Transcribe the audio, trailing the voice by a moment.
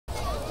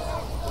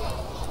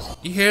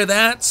You hear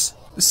that?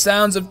 The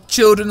sounds of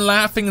children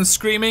laughing and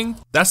screaming?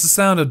 That's the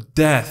sound of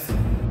death.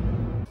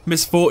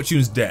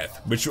 Misfortune's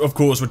death, which of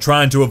course we're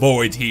trying to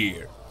avoid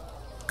here.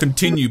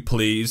 Continue,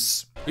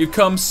 please. We've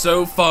come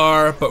so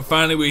far, but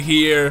finally we're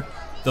here.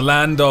 The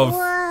land of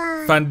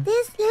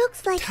This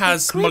looks like the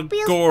creepiest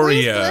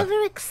place to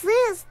ever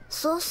exist.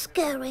 So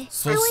scary.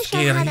 So I wish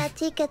scary. I had a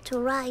ticket to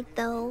ride,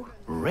 though.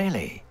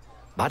 Really?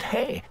 But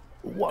hey,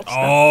 what's that?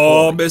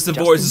 Oh, for? Mr. Just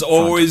Voice in has front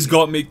of always you?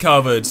 got me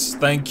covered.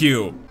 Thank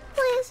you.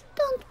 Please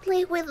don't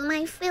play with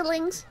my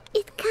feelings.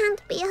 It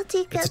can't be a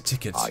ticket. It's a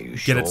ticket. Are you Get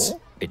sure? it?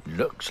 It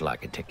looks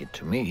like a ticket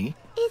to me.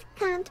 It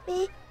can't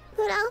be,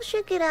 but I'll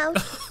check it out.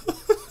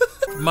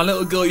 My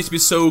little girl used to be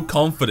so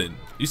confident.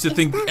 Used to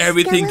think that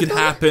everything could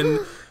skeleton?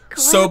 happen.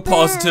 So Grab it.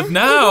 positive.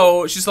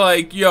 Now she's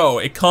like, yo,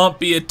 it can't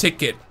be a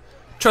ticket.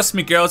 Trust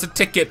me, girl, it's a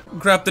ticket.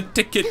 Grab the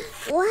ticket.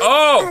 What?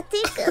 Oh! A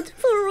ticket?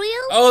 For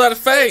real? Oh, that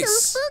So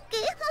face.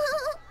 spooky.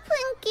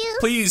 Thank you.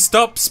 Please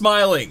stop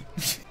smiling.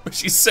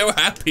 She's so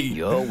happy.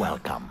 You're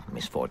welcome,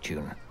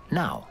 Misfortune.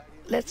 Now,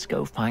 let's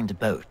go find a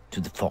boat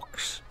to the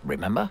Fox,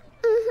 remember?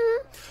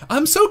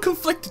 I'm so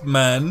conflicted,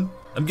 man.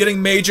 I'm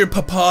getting major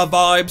papa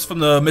vibes from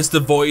the Mr.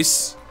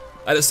 Voice.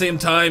 At the same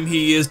time,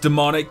 he is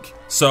demonic.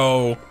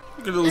 So, look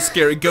at a little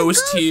scary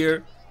ghost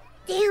here.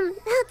 Damn,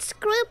 that's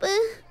creepy.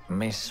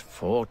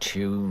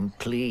 Misfortune,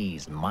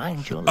 please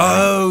mind your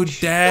Oh,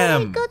 language. I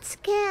damn. got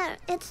scared.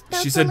 It's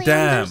totally She said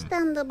damn.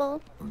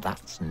 understandable.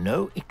 That's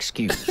no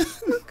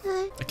excuse.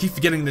 Okay. I keep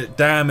forgetting that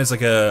damn is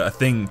like a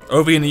thing.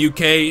 Over in the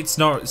UK, it's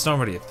not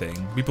really a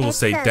thing. People will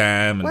say Excellent.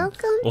 damn and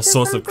Welcome all to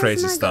sorts of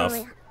crazy stuff.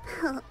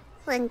 Phantasmagoria.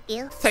 Thank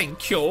you.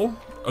 Thank you.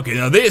 Okay,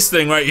 now this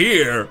thing right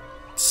here,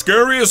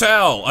 scary as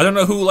hell. I don't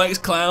know who likes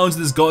clowns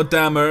in this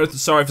goddamn earth.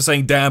 Sorry for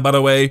saying damn, by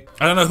the way.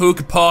 I don't know who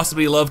could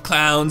possibly love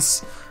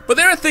clowns, but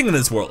they're a thing in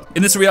this world.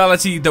 In this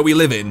reality that we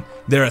live in,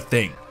 they're a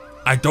thing.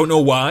 I don't know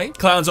why.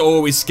 Clowns are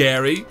always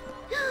scary,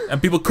 and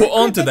people caught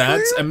on to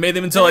that and made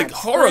them into like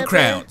That's horror clever.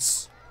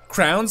 crowns.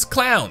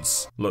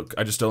 Clowns. Look,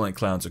 I just don't like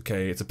clowns,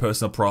 okay? It's a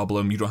personal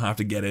problem. You don't have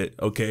to get it,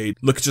 okay?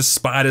 Look, it's just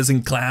spiders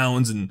and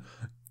clowns and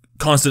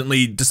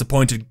constantly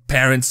disappointed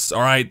parents,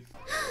 alright?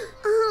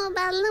 Oh,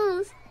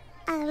 balloons.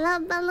 I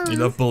love balloons. You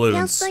love balloons.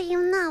 Just so you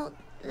know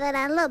that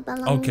I love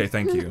balloons. Okay,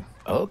 thank you.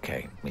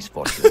 Okay,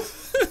 Misfortune.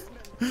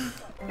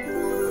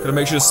 Gotta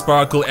make sure to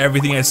sparkle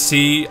everything I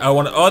see. I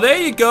want to, oh, there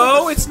you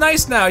go. It's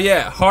nice now,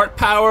 yeah. Heart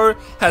power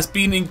has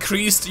been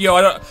increased.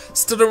 Yo,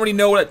 still don't really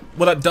know what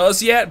that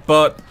does yet,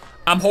 but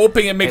I'm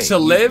hoping it makes Hey, her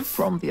you live.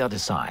 From the other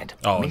side,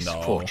 Oh, no.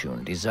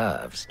 Misfortune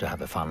deserves to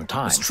have a fun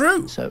time. It's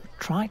true. So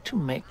try to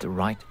make the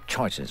right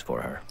choices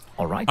for her,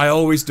 all right? I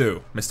always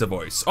do, Mr.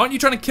 Voice. Aren't you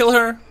trying to kill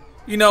her?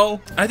 You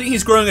know, I think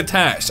he's growing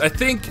attached. I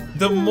think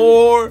the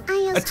more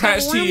I just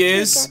attached have one he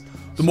is, ticket,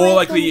 the so more I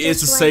likely can he is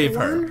to just save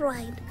ride her. one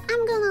ride.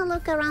 I'm gonna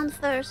look around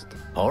first.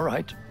 All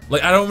right.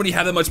 Like, I don't really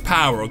have that much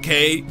power,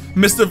 okay?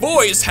 Mr.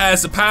 Voice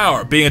has the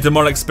power, being a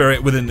demonic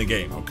spirit within the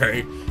game,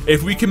 okay?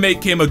 If we can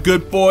make him a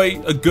good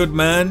boy, a good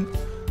man,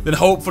 then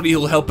hopefully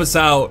he'll help us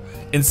out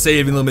in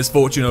saving the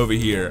Misfortune over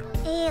here.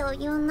 Ew,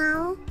 you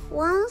know,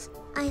 once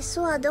I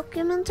saw a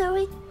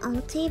documentary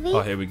on TV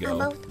Oh, here we go.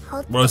 about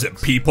hot What is it,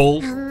 dogs.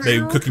 people? And They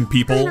now cooking I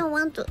people? don't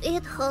want to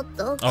eat hot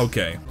dogs.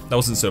 Okay, that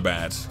wasn't so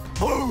bad.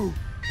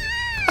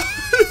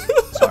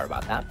 Sorry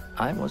about that.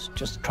 I was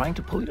just trying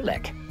to pull your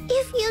leg.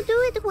 If you do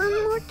it one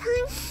more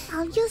time,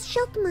 I'll just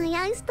shut my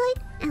eyes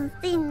tight and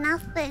see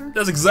nothing.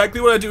 That's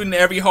exactly what I do in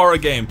every horror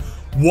game.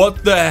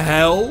 What the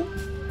hell?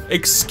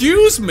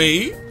 Excuse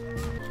me?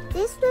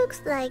 This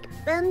looks like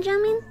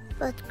Benjamin,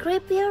 but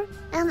creepier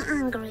and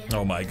angrier.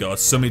 Oh my god,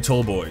 so many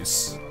tall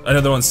boys. I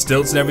know they're on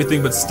stilts and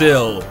everything, but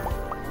still.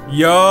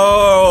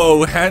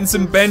 Yo,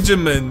 handsome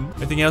Benjamin.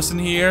 Anything else in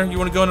here? You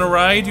wanna go on a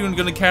ride? You wanna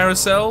go on a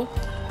carousel?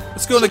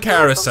 Let's go on the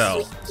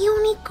carousel. Sweet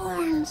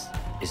unicorns.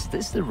 Is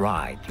this the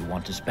ride you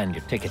want to spend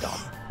your ticket on?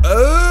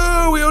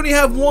 Oh, we only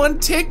have one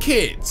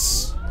ticket.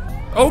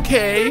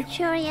 Okay. Not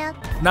sure yet.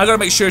 Now I gotta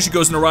make sure she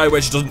goes on a ride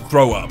where she doesn't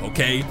throw up,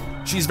 okay?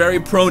 She's very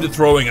prone to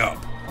throwing up,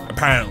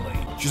 apparently.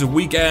 She's a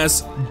weak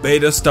ass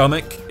beta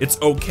stomach. It's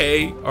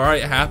okay,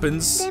 alright, it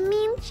happens. The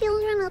mean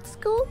children at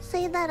school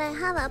say that I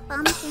have a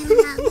pumpkin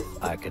head.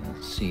 I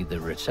can see the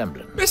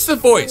resemblance. Mr.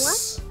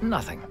 Voice.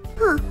 Nothing.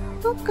 Huh,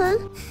 okay.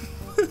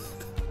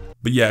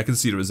 But yeah, I can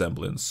see the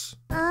resemblance.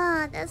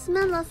 Ah, the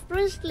smell of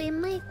freshly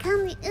made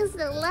candy is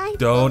delightful.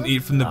 Don't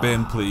eat from the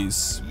bin,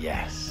 please.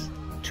 Yes.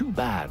 Too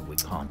bad we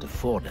can't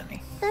afford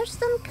any. There's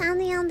some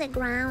candy on the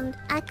ground.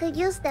 I could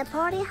use the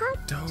party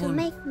hat to Don't-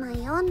 make my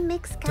own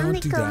mixed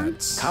candy Don't do cone.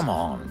 that. Come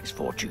on,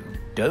 Misfortune.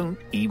 Don't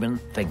even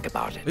think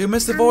about it. Hey,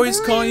 Mr.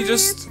 Voice, can't you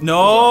just...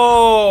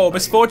 No,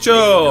 Misfortune.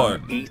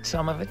 Don't eat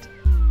some of it.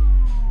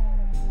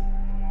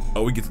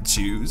 Oh, we get to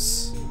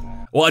choose?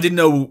 Well, I didn't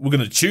know we're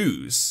gonna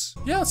choose.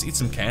 Yeah, let's eat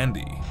some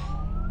candy.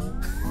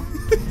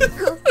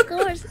 Of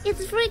course,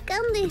 it's free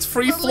candy. It's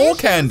free floor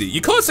candy.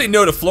 You can't say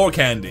no to floor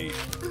candy.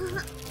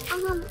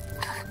 Um,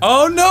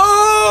 Oh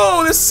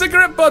no! There's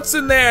cigarette butts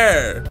in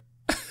there!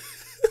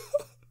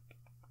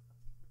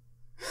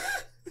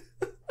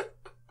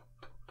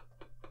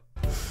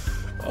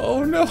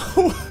 Oh no.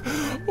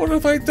 What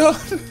have I done?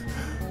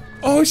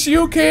 Oh, is she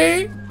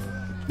okay?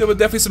 There were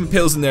definitely some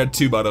pills in there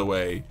too, by the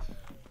way.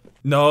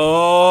 No.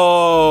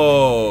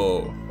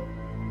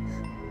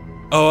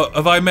 Oh,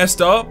 have I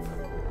messed up?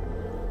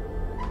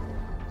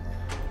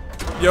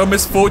 Yo,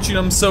 Misfortune,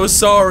 I'm so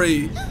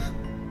sorry.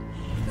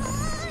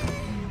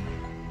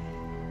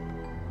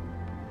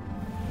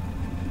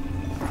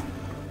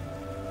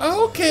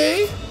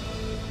 Okay.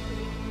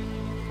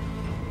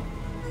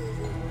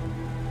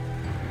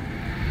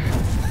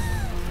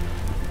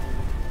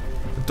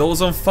 The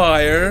doll's on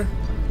fire.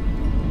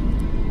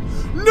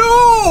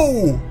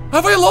 No!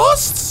 Have I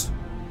lost?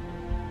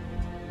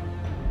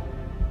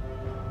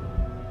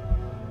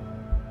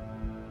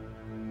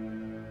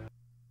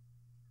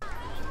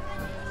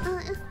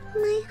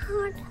 My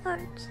heart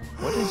hurts.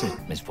 What is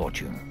it,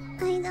 Misfortune?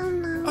 I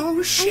don't know.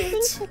 Oh shit! I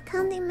think the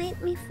candy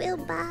made me feel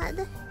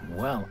bad.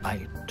 Well,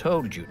 I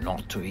told you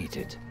not to eat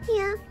it.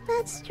 Yeah,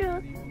 that's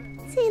true.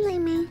 Silly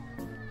me.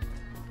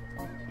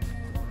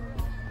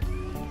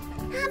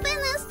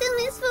 Happiness to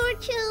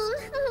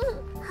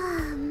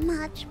Misfortune!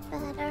 Much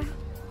better.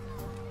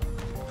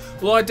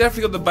 Well, I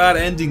definitely got the bad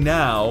ending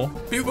now.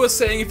 People are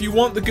saying if you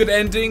want the good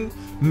ending,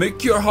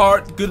 make your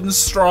heart good and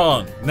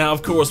strong. Now,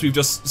 of course, we've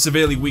just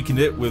severely weakened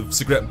it with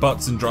cigarette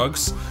butts and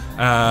drugs.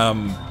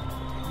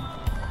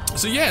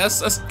 So yeah,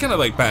 that's kind of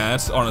like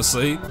bad,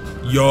 honestly.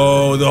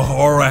 Yo, the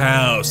horror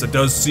house. That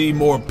does seem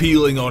more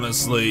appealing,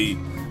 honestly.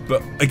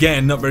 But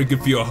again, not very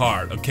good for your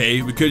heart,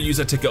 okay? We could use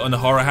that ticket on the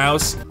horror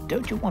house.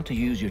 Don't you want to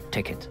use your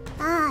ticket?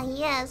 Ah,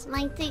 yes,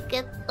 my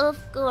ticket, of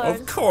course.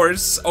 Of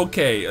course.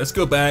 Okay, let's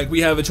go back. We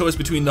have a choice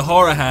between the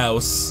horror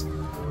house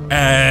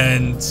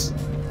and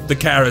the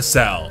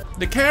carousel.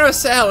 The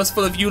carousel is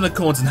full of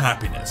unicorns and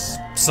happiness.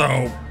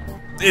 So,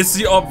 it's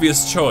the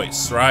obvious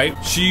choice, right?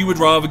 She would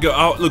rather go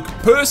out. Look,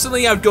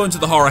 personally, I'd go into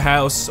the horror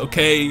house,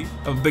 okay?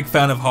 I'm a big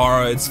fan of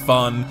horror, it's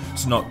fun.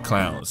 It's not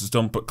clowns. Just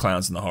don't put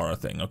clowns in the horror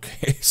thing, okay?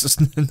 It's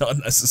just not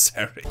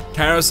necessary.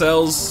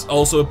 Carousel's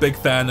also a big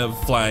fan of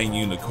flying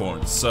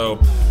unicorns, so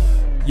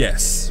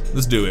yes,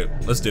 let's do it.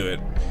 Let's do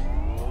it.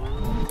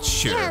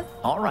 Sure. Yes.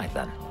 All right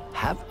then.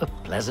 Have a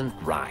pleasant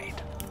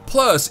ride.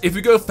 Plus, if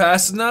we go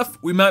fast enough,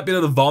 we might be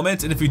able to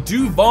vomit, and if we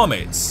do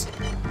vomit,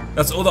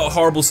 that's all that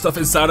horrible stuff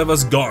inside of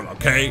us gone,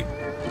 okay?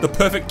 The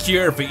perfect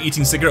cure for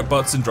eating cigarette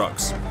butts and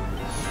drugs.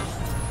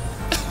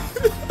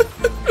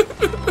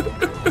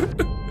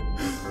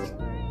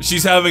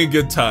 She's having a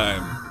good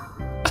time.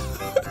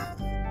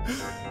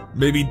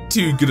 Maybe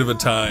too good of a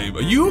time.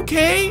 Are you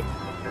okay?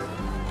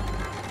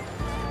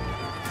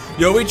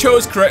 Yo, we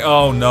chose correct.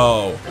 Oh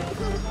no.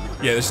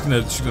 Yeah, she's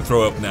gonna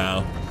throw up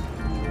now.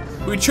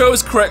 We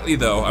chose correctly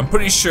though. I'm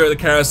pretty sure the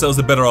carousel's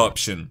a better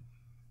option.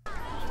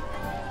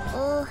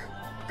 Oh,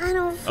 I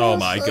don't feel Oh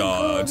my so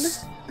god. good.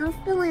 I'm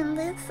feeling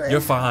dizzy.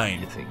 You're fine.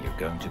 You think you're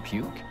going to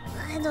puke?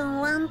 I don't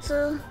want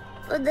to,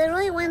 but the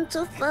ride went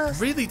too fast.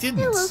 Really didn't.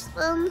 It was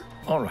fun.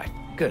 All right,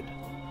 good.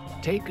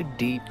 Take a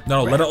deep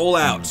No, let breath it all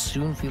and out. you'll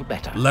soon feel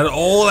better. Let it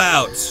all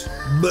out.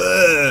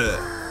 Bleh.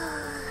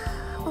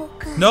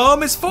 Okay. No, Good.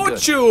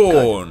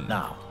 Misfortune.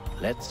 Now,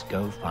 let's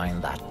go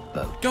find that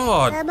boat.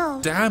 God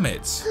Rebel. damn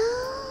it.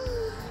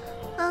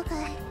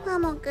 Okay,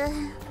 I'm okay.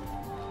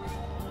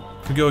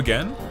 Can we go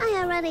again?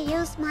 I already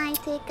used my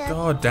ticket.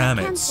 God damn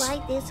I it. can't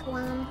fly this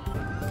one.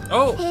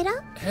 Oh,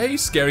 Peter? hey,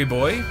 scary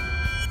boy.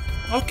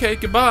 Okay,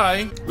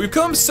 goodbye. We've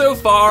come so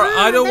far.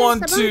 I don't There's want a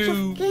bunch to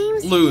of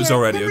games lose here.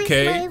 already, Can I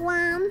okay? play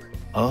one?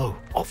 Oh,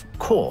 of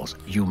course.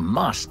 You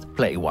must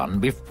play one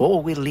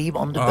before we leave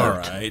on the All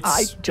boat. right.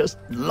 I just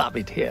love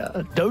it here,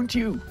 don't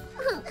you?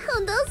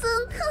 Who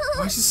doesn't?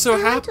 Why is he so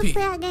I want happy? to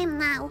play a game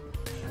now.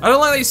 I don't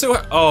like that he's so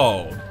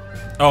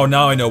Oh,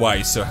 now I know why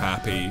he's so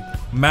happy.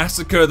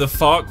 Massacre the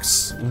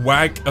Fox,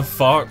 Wag a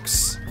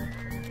Fox,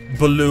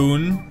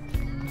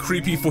 Balloon,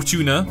 Creepy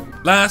Fortuna.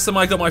 Last time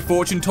I got my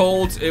fortune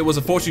told, it was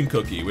a fortune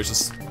cookie, which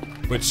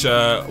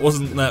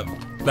wasn't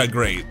that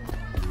great.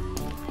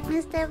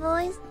 Mr.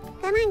 Voice,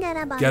 can I get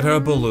a balloon? Get her a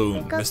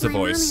balloon, Because Mr. my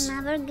Voice.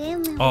 mommy never gave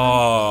me one.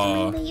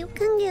 Aw. Maybe you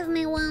can give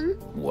me one.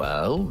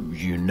 Well,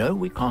 you know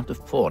we can't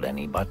afford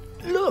any, but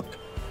look!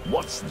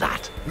 What's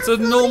that? It's a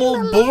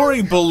normal,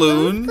 boring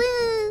balloon.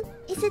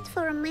 Is it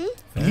for me?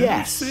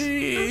 Yes.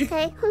 See?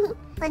 Okay,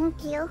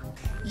 thank you.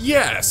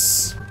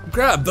 Yes.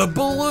 Grab the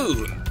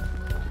balloon.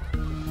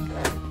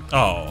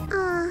 Oh.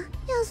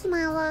 Just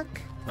my luck.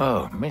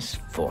 Oh,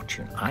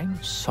 Misfortune,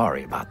 I'm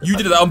sorry about that. You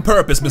did it on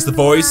purpose, Mr. Don't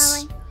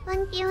Voice. worry.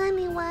 Thank you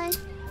anyway.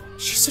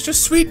 She's such a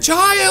sweet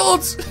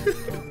child.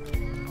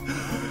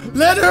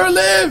 Let her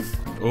live.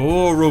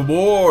 Oh,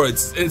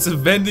 rewards. It's a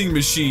vending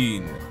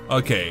machine.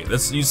 Okay,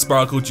 let's use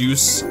sparkle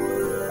juice.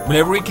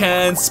 Whenever we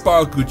can,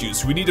 sparkle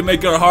juice. We need to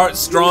make our heart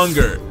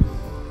stronger.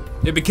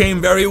 It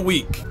became very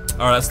weak.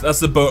 Alright, that's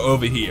the boat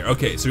over here.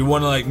 Okay, so we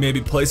want to like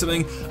maybe play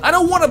something. I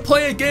don't want to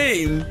play a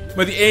game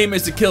where the aim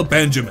is to kill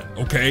Benjamin,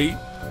 okay?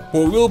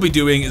 What we'll be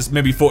doing is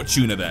maybe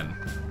Fortuna then.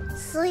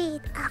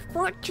 Sweet, a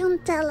fortune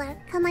teller.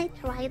 Can I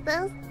try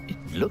this?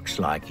 It looks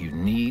like you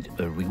need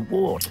a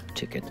reward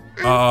ticket.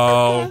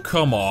 Oh, Okay.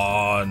 come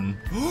on.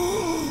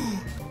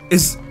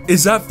 Is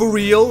Is that for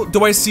real?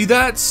 Do I see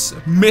that?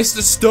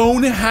 Mr.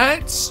 Stone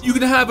hat? You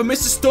can have a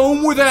Mr.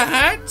 Stone with a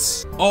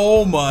hat?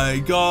 Oh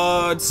my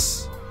god.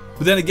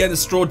 But then again, the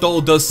straw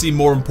doll does seem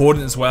more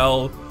important as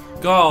well.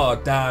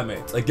 God damn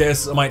it. I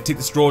guess I might take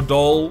the straw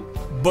doll.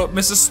 But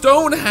Mr.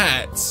 Stone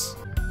hat.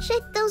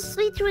 Check those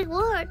sweet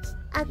rewards.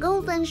 A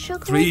golden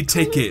chocolate 3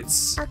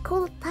 tickets. A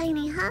cool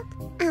tiny hat,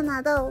 and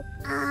a doll.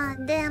 Ah,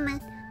 damn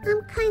it.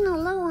 I'm kinda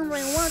low on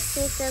reward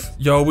tickets.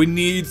 Yo, we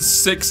need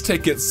 6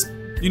 tickets.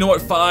 You know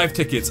what, 5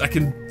 tickets. I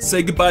can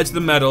say goodbye to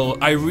the medal.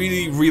 I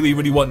really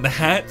want the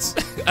hat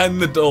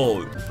and the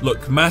doll.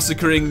 Look,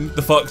 massacring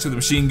the fox with a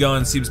machine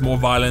gun seems more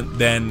violent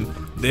than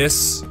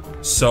this.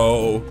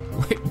 So,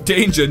 wait,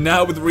 danger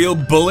now with real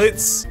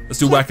bullets. Let's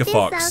do Whack a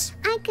Fox.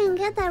 I can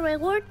get a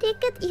reward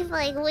ticket if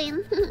I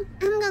win.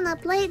 I'm gonna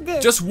play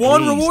this. Just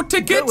one reward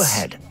ticket? Go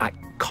ahead. I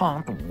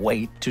can't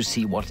wait to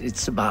see what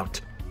it's about.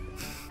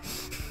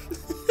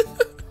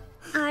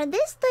 Are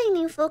these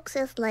tiny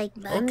foxes like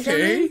Benjamin?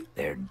 Okay.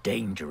 They're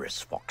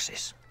dangerous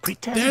foxes.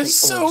 Pretend They're they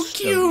so all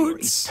stole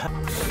cute.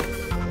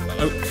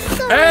 your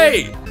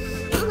Hey!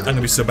 I'm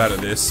gonna be so bad at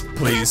this.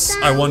 Please.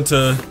 I want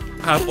to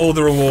have all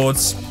the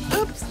rewards.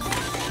 Oops.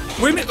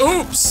 Wait a minute.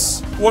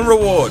 Oops! 1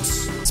 reward.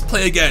 Let's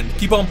play again.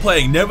 Keep on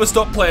playing. Never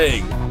stop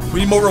playing.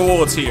 We need more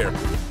rewards here.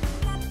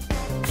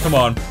 Come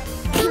on.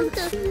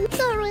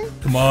 Sorry.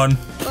 Come on.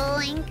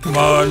 Boing. Come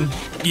on.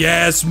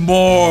 Yes,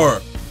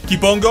 more.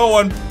 Keep on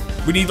going.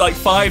 We need like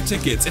 5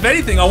 tickets. If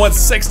anything, I want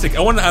 6 tickets.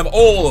 I want to have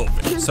all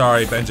of it.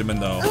 Sorry, Benjamin,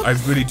 though. I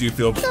really do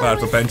feel bad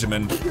for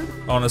Benjamin.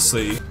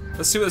 Honestly.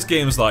 Let's see what this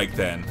game's like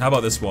then. How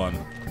about this one?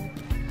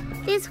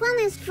 This one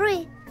is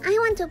free. I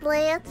want to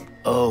play it.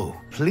 Oh,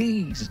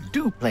 please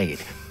do play it.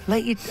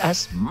 Play it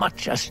as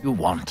much as you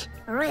want.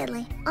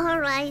 Really?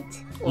 Alright.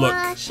 Look.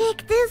 Well,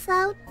 check this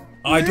out.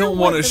 I Now don't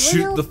want to with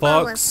shoot real the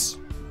fox,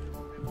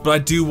 but I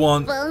do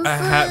want a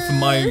hat for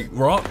my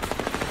rock.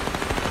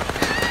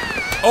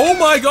 Oh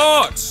my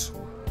god!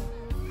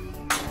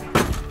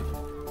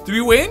 Did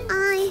we win?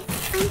 I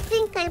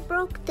think I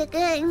broke the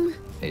game.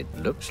 It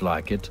looks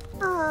like it.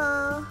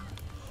 Oh.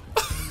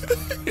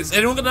 Is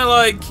anyone gonna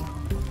like...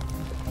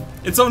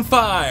 It's on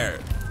fire.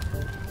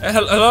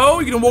 Hello?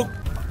 You gonna walk...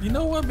 You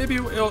know what? Maybe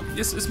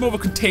it's more of a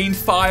contained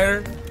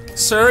fire.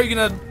 Sir, you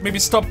gonna maybe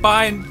stop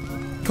by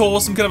and call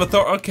some kind of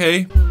authority?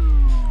 Okay.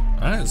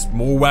 It's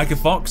more Whack a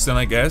Fox then,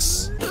 I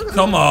guess.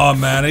 Come on,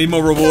 man. I need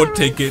more reward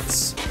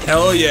tickets.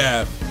 Hell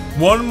yeah.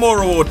 1 more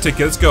reward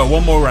ticket. Let's go.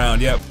 1 more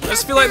round. Yep. I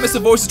just feel like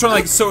Mr. Voice is trying to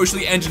like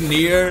socially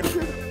engineer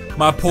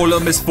my poor little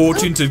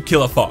misfortune to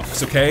kill a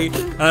fox, okay?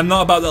 And I'm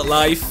not about that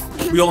life.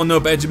 We all know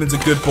Benjamin's a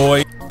good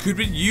boy. Could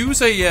we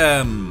use a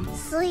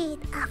Sweet,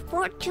 a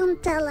fortune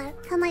teller.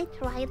 Can I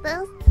try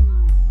this?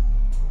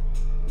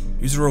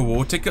 use a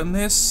reward ticket on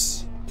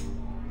this?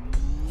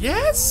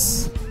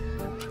 Yes?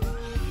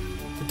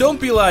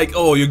 Don't be like,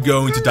 oh, you're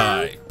going to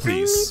die,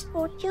 please. I'm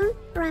Misfortune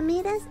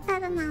Ramirez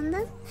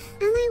Hernandez,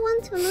 and I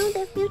want to know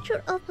the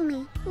future of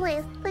me.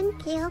 Please,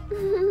 thank you.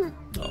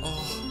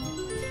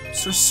 Oh,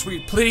 so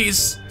sweet.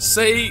 Please,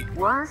 say...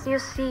 Once you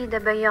see the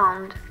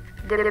beyond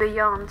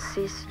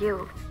sees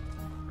you.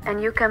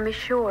 And you can be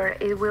sure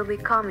it will be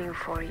coming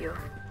for you.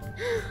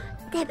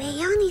 The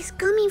beyond is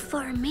coming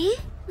for me?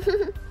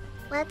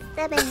 What's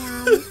the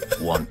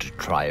beyond? Want to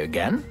try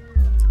again?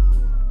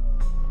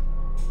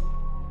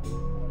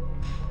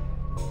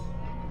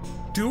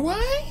 Do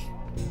I?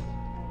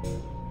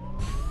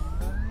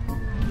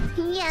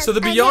 Yes, So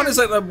the beyond again. is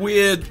like that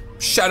weird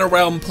shadow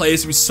realm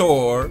place we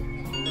saw,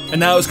 and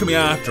now it's coming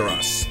after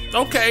us.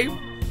 Okay,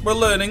 we're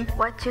learning.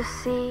 What you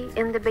see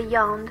in the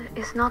beyond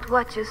is not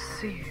what you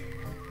see,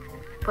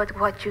 but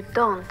what you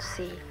don't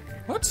see.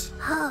 What?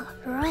 Oh,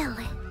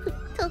 really?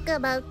 Talk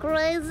about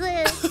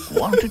crazy.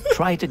 Want to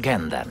try it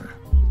again then?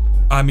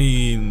 I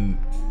mean,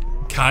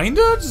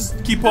 kinda?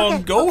 Just keep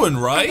on going,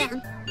 right?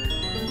 Again.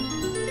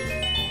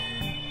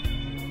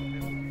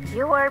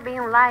 You are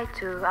being lied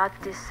to at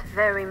this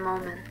very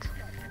moment.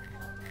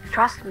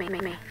 Trust me.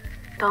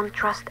 Don't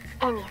trust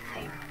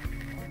anything.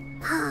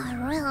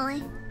 Oh,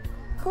 really?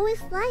 Who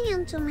is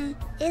lying to me?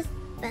 Is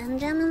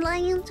Benjamin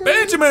lying to me?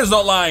 Benjamin's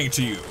not lying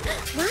to you.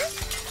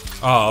 What?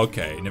 Oh,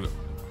 okay. Never.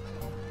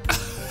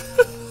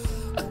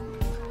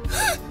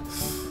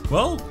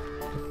 Well,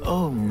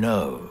 Oh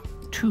no,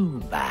 too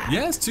bad.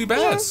 yes, too bad.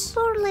 Yes,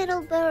 poor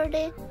little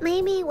birdie.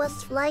 Maybe he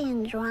was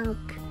flying drunk.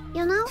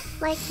 You know,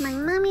 like my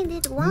mommy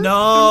did once.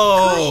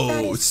 No! and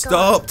crushed Daddy's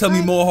Stop car. telling me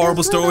Like more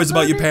horrible this little stories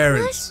about your birdie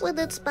parents. crushed with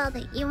its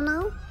body, you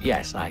know?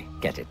 Yes, I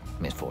get it,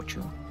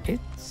 Misfortune.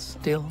 It's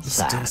still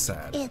sad. Still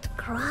sad. It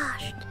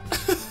crashed.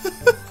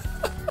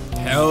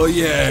 Hell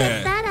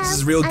yeah. This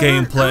is real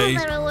gameplay.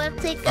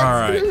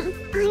 Alright.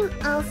 I'm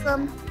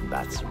awesome.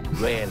 That's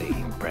really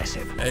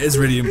impressive. It is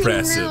really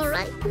impressive. I know,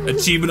 right?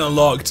 Achievement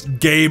unlocked.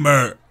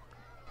 Gamer.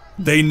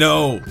 They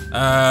know.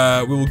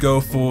 We will go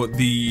for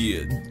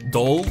the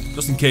doll,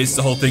 just in case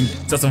the whole thing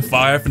sets on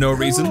fire for no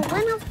reason. Oh,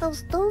 one of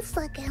those dolls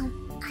again.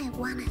 I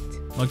want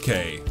it.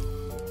 Okay.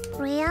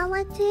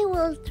 Reality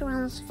will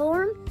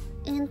transform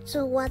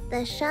into what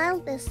the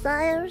child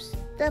desires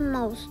the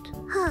most.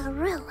 Oh,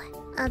 really?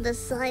 A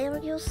desire,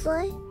 you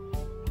say?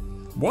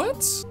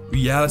 What?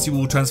 Reality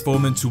will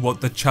transform into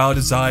what the child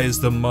desires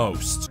the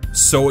most.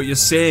 So what you're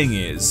saying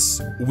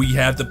is, we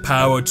have the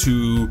power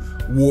to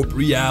warp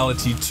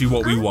reality to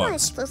what we want.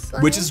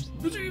 Which is,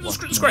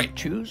 it's great.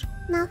 Choose?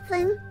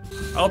 Nothing.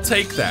 I'll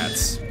take that.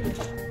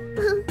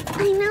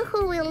 I know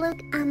who will look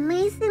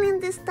amazing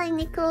in this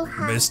tiny cool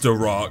hat. Mr.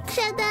 Rock.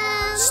 Shut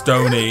up!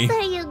 Stony.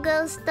 There you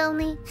go,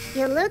 Stony.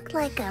 You look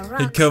like a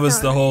rock It covers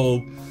star. the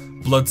whole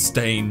blood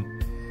stain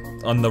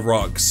on the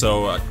rock,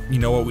 so you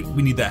know what,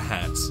 we need that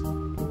hat.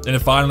 And then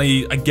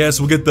finally, I guess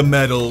we'll get the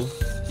medal.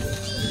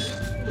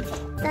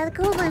 That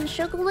golden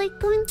chocolate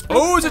coin?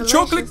 Oh, it's a Delicious.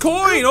 chocolate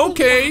coin, I'll take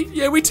okay.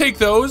 Yeah, we take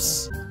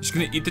those. Just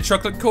gonna eat the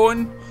chocolate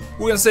coin?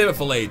 We're gonna save it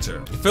for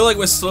later. I feel like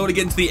we're slowly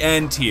getting to the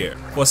end here.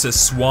 What's this,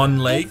 Swan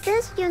that. Lake? It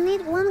says you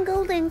need 1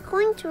 golden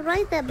coin to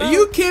ride the boat. Are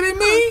you kidding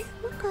me?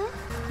 Okay.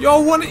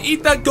 Y'all wanna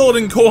eat that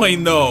golden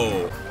coin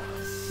though?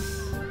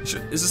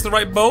 Is this the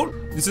right boat?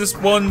 Is this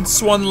one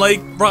Swan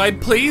Lake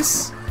ride,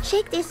 please?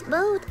 Check this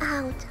boat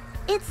out.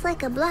 It's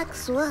like a black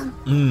swan.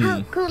 Mm.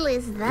 How cool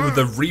is that? With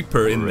the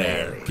Reaper in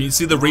there. Really? Can you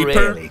see the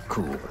Reaper? Really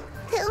cool.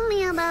 Tell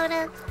me about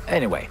it.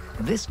 Anyway,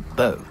 this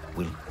boat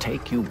will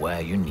take you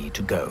where you need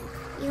to go.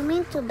 You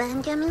mean to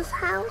Benjamin's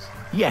house?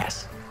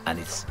 Yes, and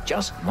it's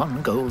just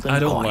 1 golden I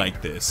don't coin.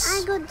 like this.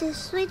 I got this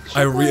sweet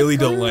I chocolate really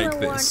don't coin like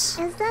reward. this.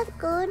 Is that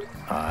good?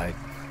 I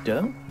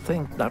don't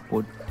think that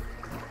would...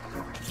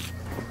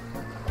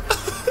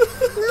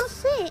 No,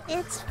 see,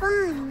 it's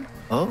fine.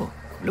 Oh,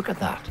 look at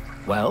that.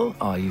 Well,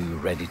 are you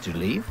ready to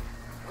leave?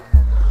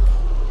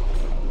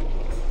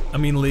 I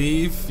mean,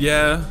 leave,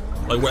 yeah.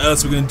 Like, what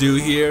else are we gonna do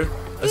here?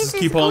 Let's just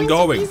keep on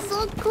going. This is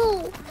going to be so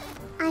cool.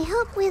 I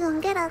hope we don't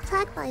get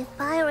attacked by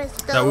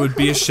pirates, though. That would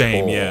be a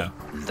shame, Or yeah.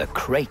 the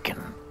Kraken.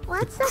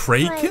 What's The a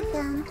Kraken?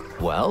 kraken?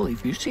 Well,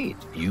 if you see it,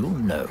 you'll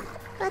know.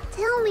 But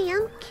tell me,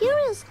 I'm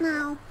curious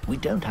now. We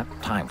don't have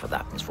time for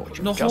that,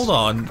 Misfortune. No, Just hold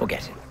on.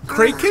 Forget it.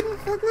 Kraken?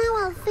 But now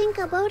I'll think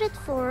about it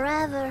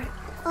forever.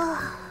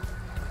 Oh,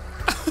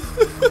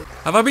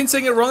 Have I been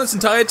saying it wrong this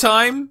entire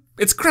time?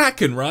 It's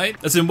Kraken, right?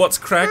 As in, what's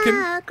Kraken?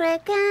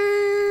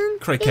 Kraken.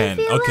 Kraken,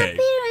 If you okay.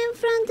 appear in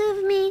front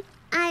of me,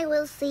 I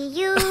will see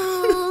you.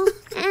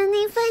 And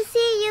if I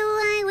see you,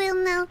 I will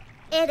know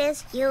it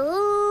is you.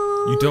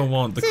 You don't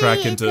want the See,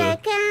 Kraken to...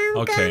 Kraken,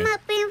 Okay. come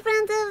up in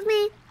front of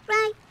me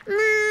right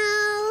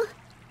now.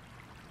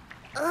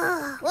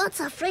 Ugh, what's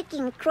a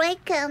freaking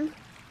Kraken?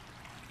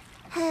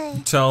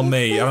 Hey. Tell this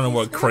me, I don't know place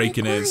what very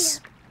Kraken is.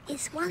 quiet.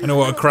 It's one I know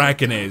what a little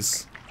Kraken Kraken.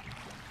 is.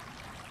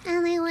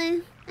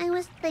 Anyway, I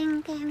was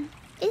thinking,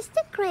 is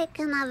the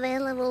Kraken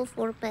available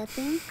for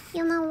petting?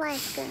 You know, like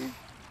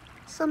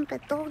some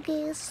pet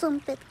doggies, some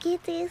pet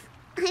kitties.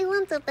 I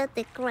want to pet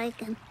the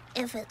Kraken,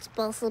 if it's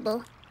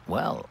possible.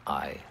 Well,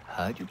 I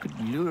heard you could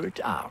lure it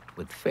out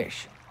with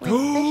fish. With fish,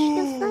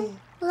 you say?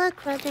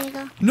 Look,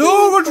 Rodrigo. No,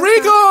 you need to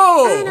Rodrigo!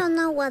 talk. I don't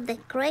know what the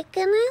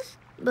Kraken is,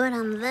 but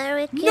I'm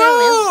very curious.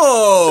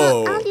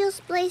 No! So I'll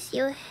just place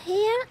you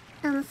here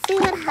and see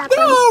what happens.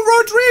 No,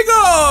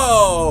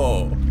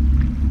 Rodrigo!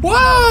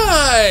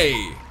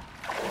 Why?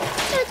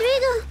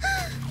 Rodrigo!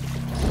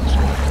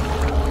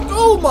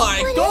 Oh my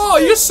What is god,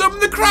 this? you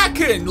summoned the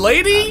Kraken,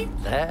 lady!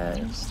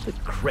 There's the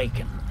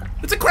Kraken.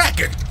 It's a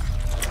Kraken!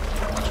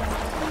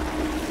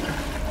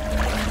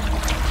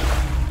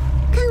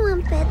 Can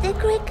one pet the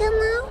Kraken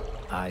now?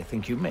 I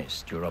think you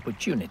missed your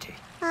opportunity.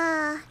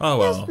 Oh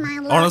well, just my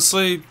luck.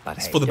 honestly, But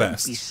it's hey, for the don't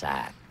best. be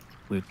sad.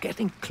 We're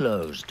getting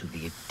close to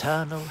the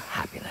eternal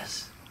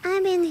happiness.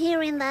 I've been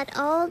hearing that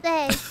all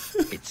day.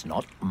 It's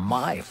not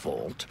my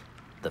fault.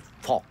 The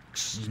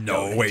fox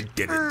No, stole it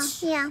didn't.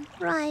 Yeah,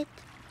 right.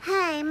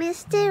 Hey,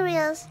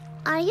 Mysterious,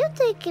 are you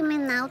taking me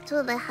now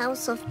to the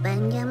house of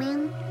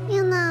Benjamin?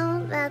 You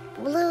know, that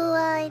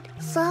blue-eyed,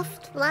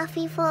 soft,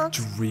 fluffy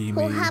fox Dreamy.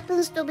 who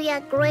happens to be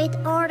a great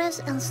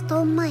artist and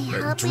stole my A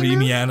happiness?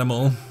 dreamy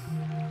animal.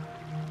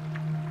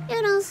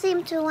 You don't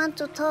seem to want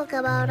to talk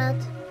about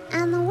it.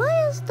 And why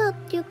is that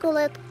you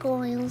collect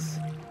coins?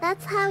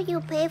 That's how you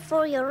pay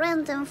for your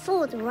rent and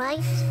food, right?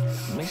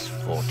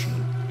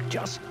 Misfortune.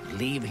 Just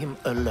leave him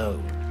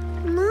alone.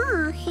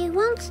 No, he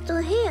wants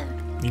to hear.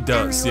 He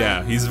does, Anyway,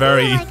 yeah. He's I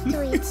very like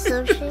to eat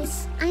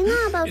sushi. I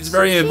know about He's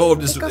very sushi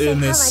involved because in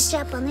I this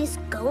have a Japanese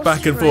ghost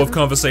back and forth friend.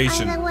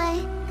 conversation. By the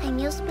way, can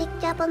you speak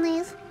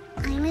Japanese?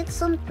 I need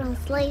some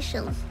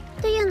translations.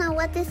 Do you know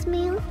what this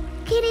means?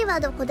 Kiri wa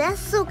doko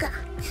desu ka?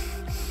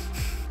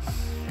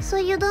 So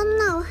you don't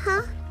know,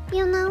 huh?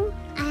 You know,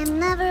 I've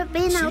never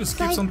been She just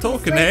outside keeps on this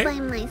talking, late eh? by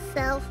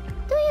myself.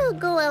 Do you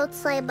go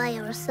outside by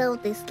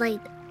yourself this late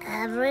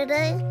every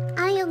day?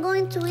 Are you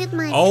going to eat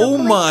my Oh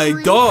chocolate my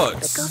coin? god!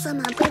 Because I'm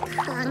a bit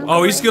hungry.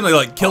 Oh, he's gonna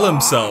like kill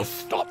himself.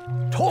 Stop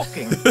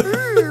talking.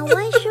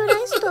 Why should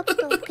I stop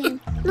talking?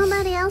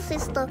 Nobody else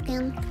is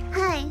talking.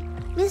 Hey,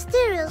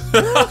 Mysterious,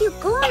 where are you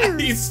going?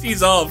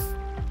 He's off.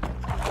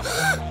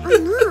 Oh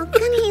no,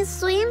 can he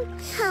swim?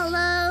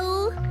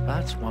 Hello?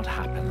 That's what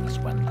happens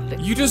when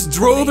little You just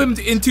drove him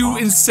into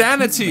ask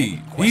insanity. too many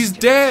He's questions.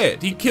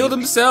 dead. He killed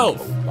himself.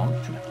 People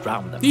want to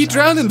drown He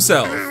drowned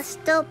themselves. himself.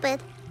 Ah,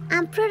 stupid.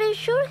 I'm pretty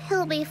sure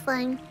he'll be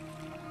fine.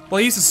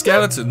 Well, he's a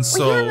skeleton, We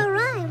so... have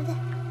arrived.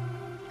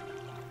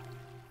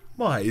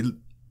 My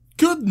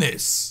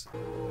goodness.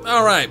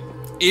 Alright.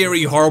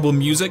 Eerie, horrible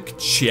music.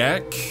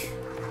 Check.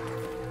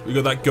 We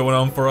got that going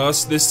on for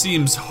us. This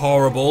seems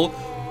horrible.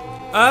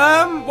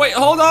 Wait,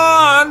 hold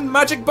on.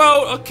 Magic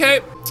boat. Okay.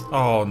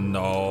 Oh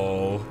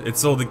no.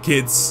 It's all the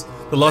kids.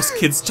 The lost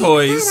kids'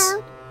 toys. Check that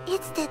out.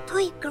 It's the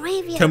toy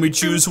graveyard. Can we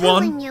choose I'm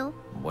one? telling you.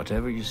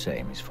 Whatever you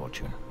say,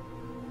 Misfortune.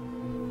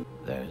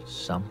 There's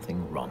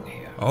something wrong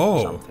here.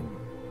 Oh. Something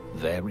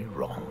very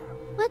wrong.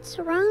 What's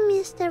wrong,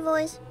 Mr.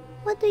 Voice?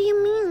 What do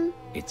you mean?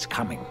 It's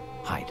coming.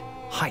 Hide.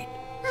 Hide.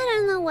 I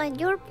don't know what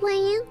you're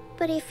playing,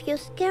 but if you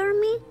scare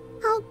me,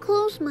 I'll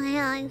close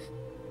my eyes.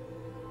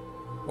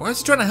 Why is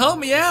he trying to help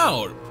me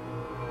out?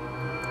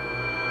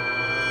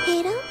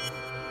 Hero?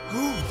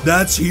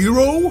 That's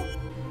Hero?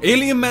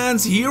 Alien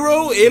Man's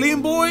hero?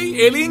 Alien boy?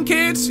 Alien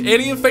kid?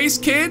 Alien face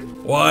kid?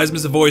 Why is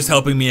Mr. Voice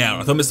helping me out?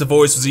 I thought Mr.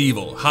 Voice was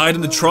evil. Hide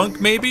in the trunk,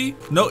 maybe?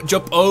 No,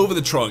 jump over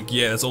the trunk.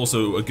 Yeah, that's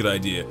also a good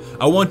idea.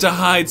 I want to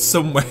hide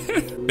somewhere.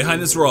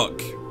 Behind this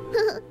rock.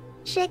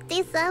 Check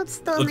this out,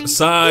 Stony. Look, the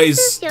size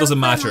This is your doesn't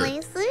matter.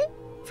 family, see?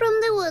 From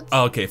the woods.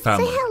 Oh, okay,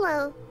 family. Say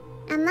hello.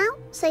 And now,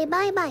 say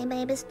bye-bye,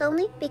 baby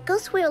Stony,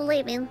 because we're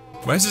leaving.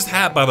 Where's his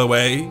hat, by the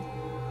way?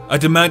 I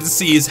demand to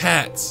see his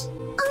hat.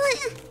 Oh,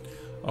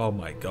 Oh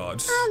my god.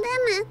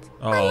 damn it.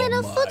 My Oh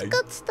little my foot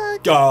got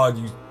stuck. God,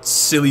 you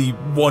silly,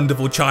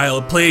 wonderful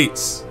child,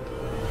 please.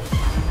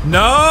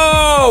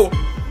 No!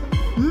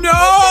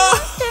 No!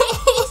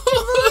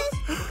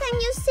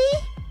 Can you see?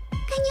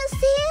 Can you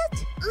see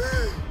it?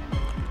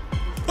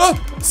 Oh,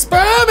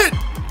 spam it!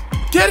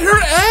 Get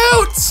her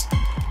out!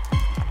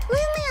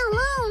 Leave me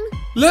alone.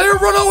 Let her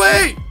run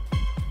away!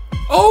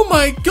 Oh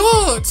my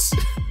god!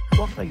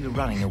 What are you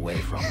running away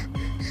from?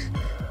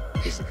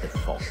 Is it the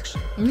fox?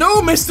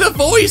 No, Mr.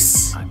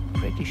 Voice! I'm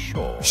pretty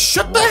sure.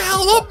 Shut the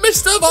hell up,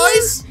 Mr.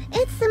 Voice!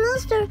 It's the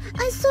monster.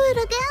 I saw it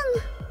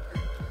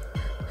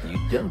again.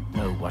 You don't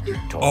know what you're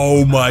talking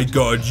Oh my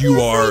god, you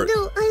Yes, are I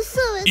do. I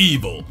saw it.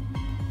 evil,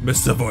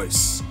 Mr.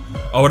 Voice.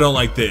 Oh, I don't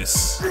like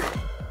this.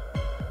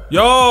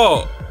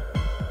 Yo!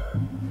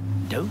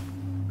 Don't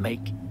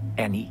make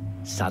any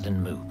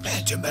sudden moves.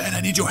 Benjamin,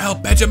 I need your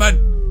help, Benjamin!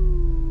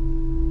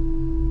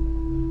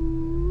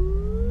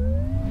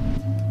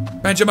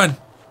 Benjamin!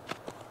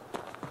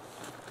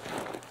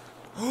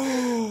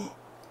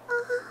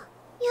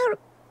 Your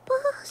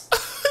boss.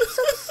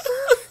 So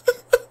soft.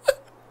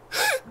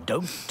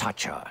 Don't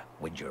touch her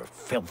with your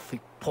filthy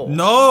paws.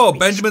 No, bitch.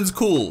 Benjamin's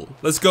cool.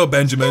 Let's go,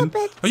 Benjamin.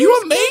 But Are you a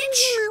you're mage?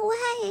 getting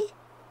away.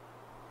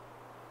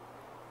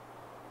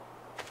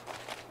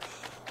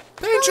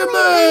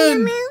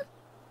 Benjamin! Benjamin.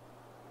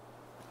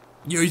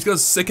 Yo, he's got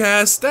sick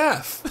ass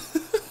staff.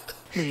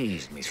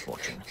 Please,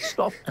 Misfortune,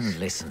 stop and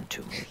listen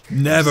to me.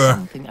 Never. There's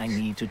something I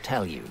need to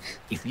tell you.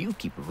 If you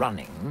keep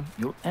running,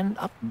 you'll end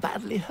up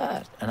badly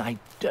hurt, and I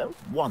don't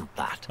want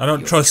that. I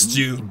don't You're trust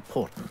too you.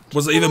 Important. What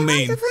does that even I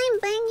mean? want to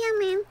find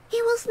Benjamin.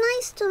 He was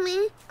nice to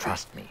me.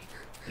 Trust me,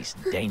 he's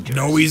dangerous.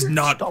 No, he's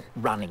not. Stop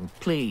running,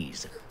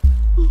 please.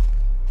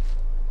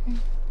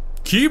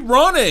 Keep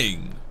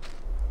running.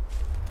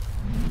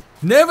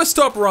 Never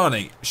stop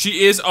running.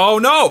 She is. Oh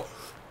no!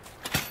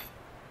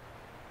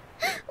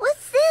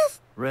 What's this?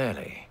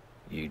 Really?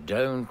 You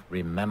don't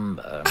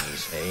remember me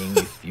saying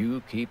if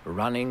you keep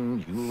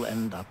running, you'll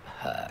end up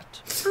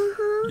hurt.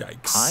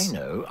 Yikes. I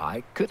know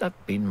I could have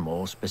been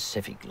more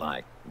specific,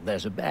 like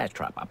there's a bear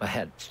trap up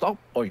ahead. Stop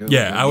or you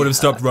Yeah, I would have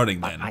stopped running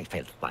But then. I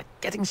felt like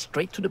getting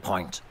straight to the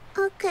point.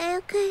 Okay,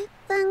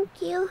 thank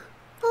you.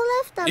 Who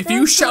left the If bear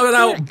you trap shouted here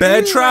out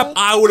bear trap,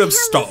 anyway? I would have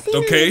haven't stopped, seen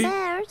any okay?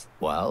 bears.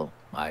 Well,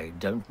 I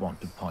don't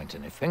want to point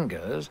any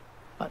fingers,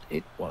 but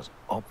it was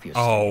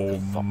obviously Oh the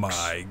fox.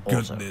 my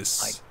Also,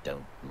 goodness. I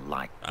don't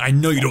like I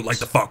know you don't fox. like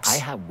the fox. I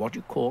have what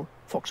you call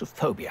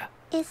foxophobia.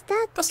 Is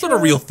that That's true? not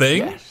a real thing.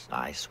 Yes,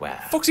 I swear.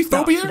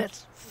 Foxyphobia? Now,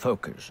 let's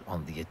focus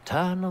on the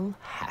eternal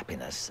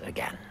happiness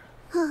again.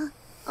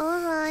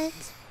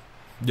 Alright.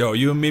 Yo,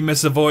 you and me,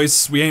 Mr.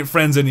 Voice, we ain't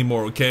friends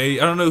anymore, okay?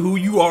 I don't know who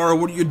you are, or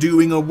what you're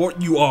doing, or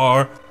what you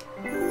are.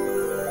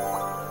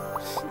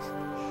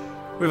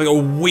 We have like a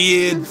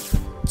weird,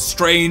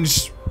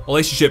 strange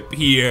relationship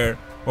here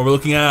where we're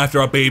looking after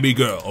our baby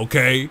girl,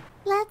 okay?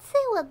 Let's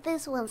see what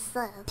this one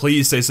says.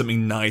 Please say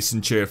something nice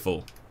and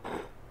cheerful.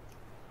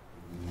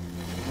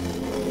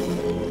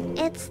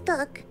 It's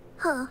stuck.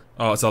 Huh.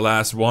 Oh, it's our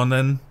last one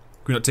then?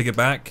 Can we not take it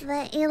back?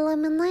 The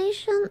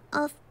illumination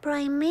of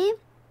Primate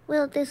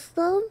will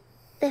dissolve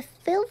the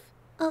filth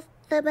of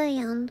the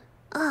beyond.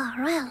 Oh,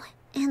 really?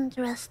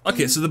 Interesting.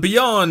 Okay, so the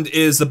beyond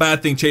is the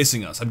bad thing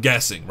chasing us, I'm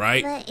guessing,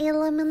 right? The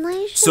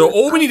illumination So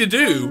all we need to of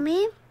do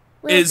Primate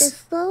will is-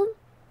 dissolve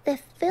the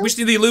filth We just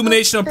need the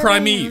illumination of the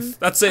Primeve. beyond.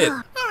 That's it.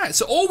 Ah. Alright,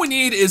 so all we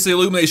need is the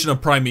illumination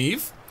of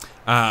Primeve.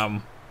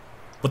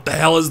 What the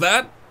hell is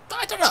that?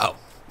 I don't know.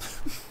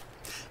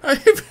 I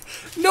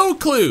have no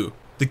clue.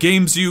 The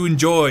games you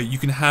enjoy, you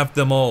can have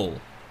them all.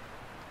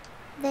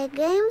 The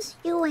games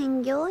you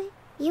enjoy,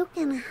 you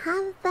can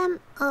have them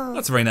all.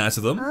 That's very nice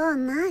of them. Oh,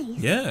 nice.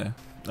 Yeah.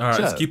 Alright,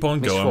 let's keep on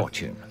going.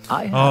 Misfortune,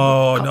 I have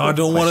Oh, a no, couple I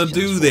don't want to questions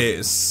do for you.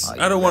 this. Are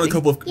I don't you want a ready?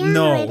 couple of... Yeah,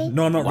 no, ready.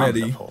 no, I'm not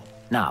ready. Wonderful.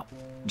 Now,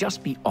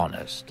 just be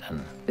honest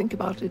and think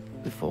about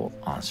it before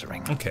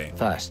answering. Okay.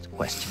 First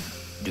question.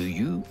 Do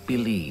you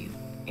believe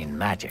in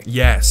magic?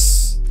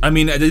 Yes. I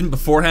mean, I didn't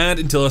beforehand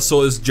until I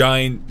saw this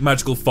giant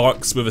magical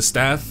fox with a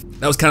staff.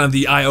 That was kind of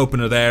the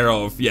eye-opener there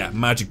of, yeah,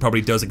 magic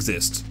probably does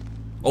exist.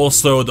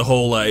 Also, the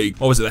whole, like,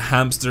 what was it, the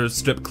hamster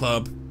strip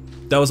club?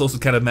 That was also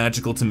kind of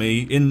magical to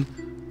me in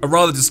a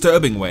rather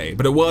disturbing way,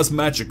 but it was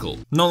magical.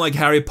 Not like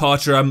Harry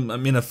Potter, I'm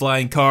in a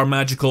flying car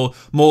magical,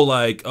 more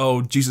like,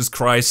 oh, Jesus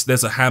Christ,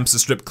 there's a hamster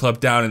strip club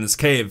down in this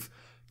cave.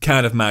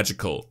 Kind of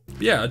magical.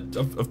 Yeah,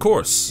 of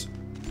course.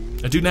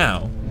 I do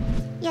now.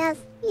 Yes,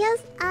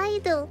 I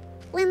do.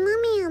 When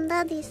mommy and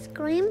daddy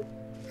scream,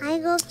 I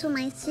go to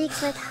my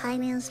secret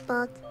hiding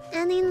spot.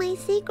 And in my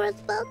secret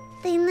spot,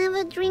 they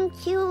never drink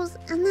juice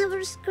and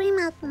never scream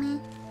at me.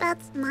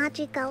 That's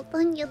magical,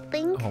 don't you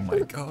think? Oh my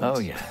god. Oh,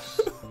 yes.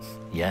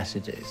 Yes,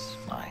 it is,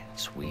 my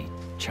sweet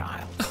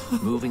child.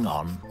 Moving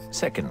on.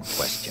 Second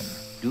question.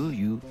 Do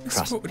you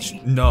trust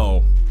me?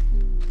 No.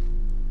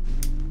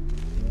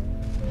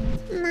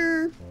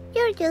 Nah,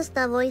 you're just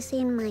a voice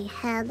in my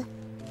head.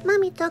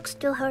 Mommy talks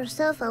to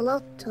herself a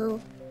lot too.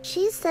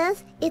 She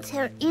says it's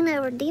her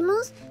inner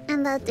demons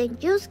and that the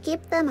juice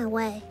keep them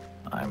away.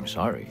 I'm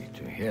sorry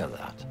to hear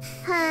that.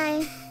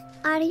 Hi,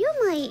 are you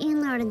my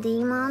inner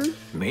demon?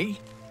 Me?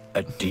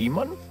 A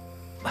demon?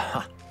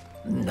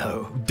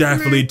 No.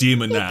 Definitely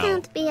demon You now.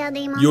 can't be a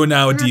demon. You're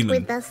now a Not demon.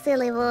 with that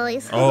silly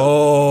voice.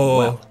 Oh.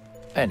 Well,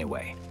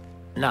 anyway.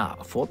 Now,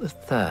 for the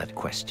third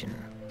question.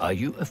 Are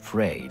you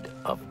afraid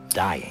of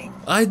dying?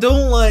 I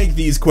don't like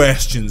these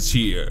questions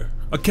here.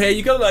 Okay,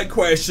 you gotta like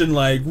question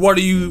like, what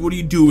are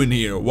you doing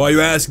here? Why are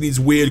you asking these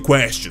weird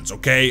questions,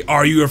 okay?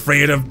 Are you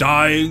afraid of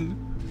dying?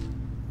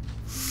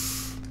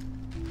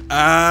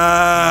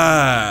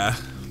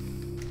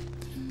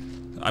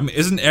 I mean,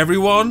 isn't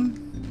everyone?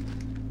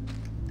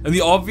 And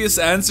the obvious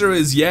answer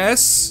is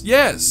yes.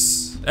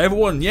 Yes.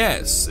 Everyone,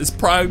 yes. It's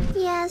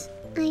Yes,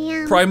 I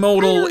am.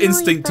 primordial I don't know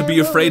instinct if to be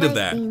I would afraid of like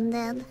that. being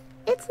dead.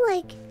 It's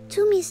like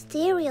too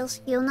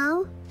mysterious, you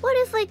know? What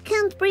if I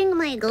can't bring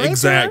my glitter?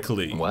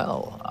 Exactly.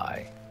 Well,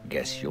 I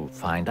guess you'll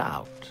find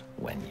out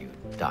when you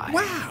die.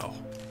 Wow.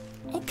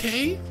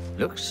 Okay.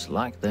 Looks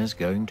like there's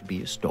going to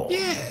be a storm.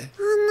 Yeah.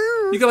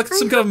 Oh no. You got like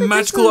some I kind of hope it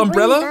magical doesn't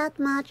rain umbrella? that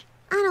much.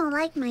 I don't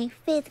like my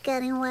feet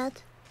getting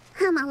wet.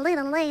 I'm a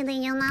little lady,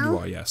 you know? You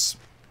are, yes.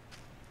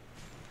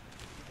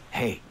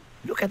 Hey,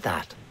 look at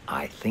that.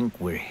 I think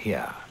we're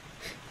here.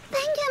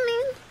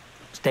 Benjamin,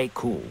 Stay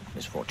cool,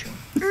 Misfortune.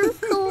 I'm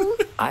cool.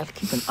 I'll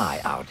keep an eye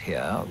out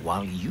here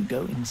while you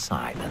go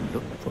inside and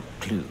look for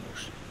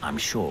clues. I'm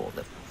sure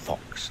the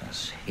fox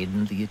has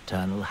hidden the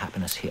eternal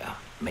happiness here.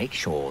 Make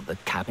sure the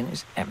cabin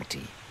is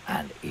empty,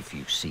 and if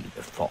you see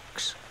the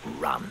fox,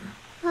 run.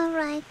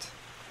 Alright.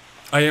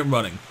 I ain't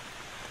running.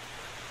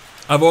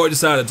 I've already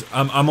decided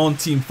I'm on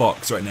Team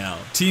Fox right now.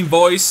 Team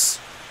Voice,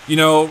 you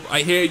know,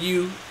 I hear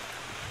you.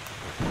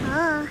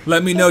 Oh,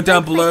 Let me it know down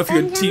looks below like if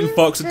you're Benjamin Team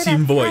Fox or good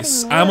Team at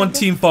Voice. cutting I'm on wood.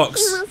 Team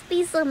Fox. He must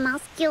be so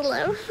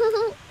muscular.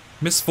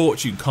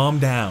 Misfortune, calm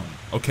down,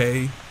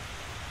 okay?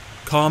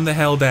 Calm the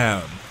hell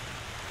down.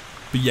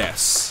 But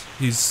yes,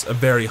 he's a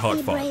very hot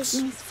Be brave, fox.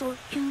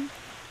 Misfortune.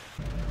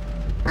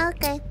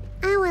 Okay,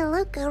 I will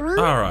look around.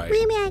 Alright.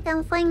 Maybe I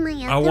can find my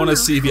I want to eternal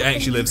see if he actually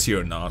happiness. lives here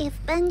or not. If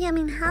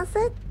Benjamin has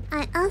it,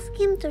 I ask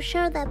him to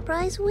share that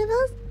prize with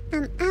us,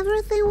 and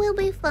everything will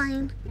be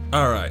fine.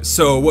 Alright,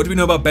 so what do we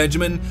know about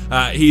Benjamin?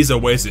 He's a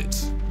wizard.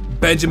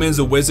 Benjamin's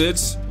a wizard.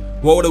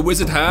 What would a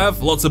wizard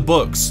have? Lots of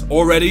books.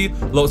 Already,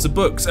 lots of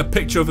books. A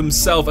picture of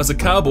himself as a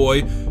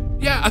cowboy.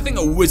 Yeah, I think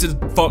a wizard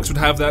fox would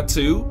have that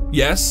too.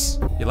 Yes.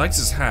 He likes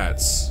his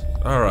hats.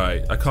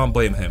 Alright, I can't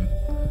blame him.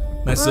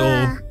 Nice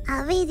little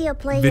A video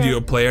player.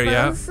 video player,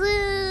 yeah.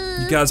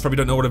 Fancy. You guys probably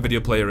don't know what a video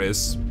player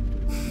is.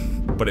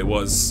 But it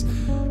was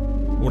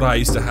what I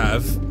used to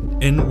have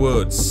in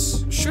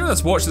woods. Sure,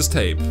 let's watch this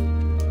tape.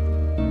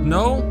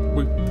 No?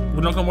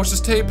 We're not gonna watch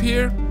this tape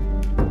here?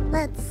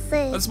 Let's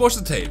see. Let's watch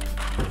the tape.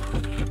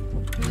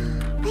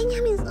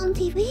 Benjamin's on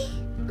TV?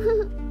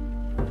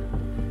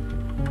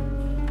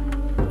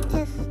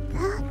 Is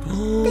that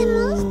the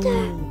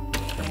monster?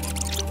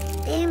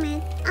 Damn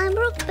it, I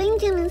broke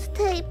Benjamin's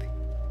tape.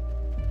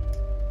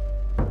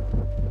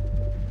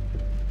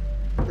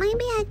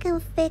 Maybe I can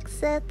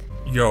fix it.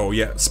 Yo,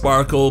 yeah,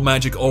 Sparkle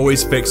Magic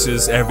always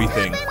fixes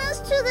everything. Finish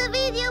to the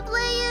video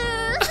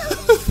player.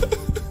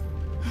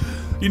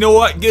 You know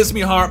what? Gives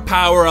me heart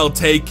power, I'll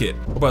take it.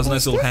 What about his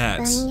nice little Is this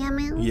hats?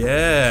 Benjamin? He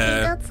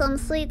Yeah. got some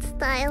sweet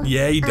style.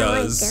 Yeah, he I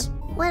does.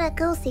 Like it. What a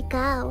cozy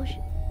couch.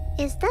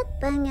 Is that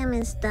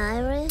Benjamin's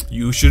diary?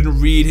 You shouldn't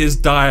read his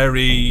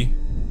diary.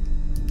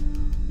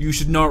 You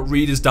should not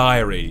read his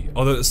diary.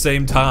 Although at the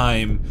same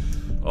time,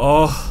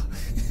 oh,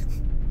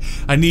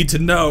 I need to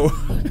know.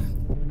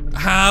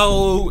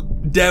 How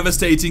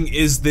devastating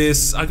is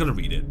this? I gotta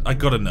read it. I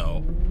gotta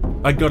know.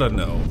 I gotta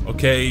know,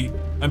 okay?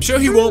 I'm sure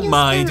he won't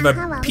mind if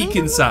I peek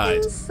inside.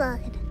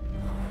 inside.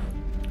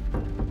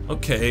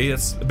 Okay,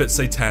 that's a bit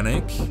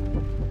satanic.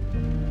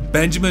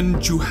 Benjamin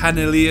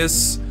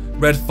Juhanelius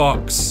Red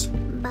Fox.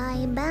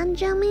 By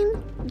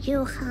Benjamin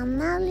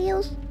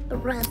Juhanelius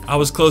Red. I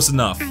was close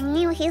enough. I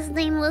knew his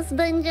name was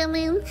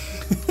Benjamin.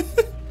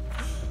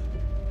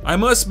 I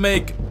must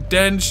make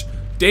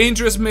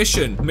dangerous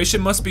mission.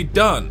 Mission must be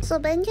done. So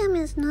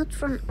Benjamin's not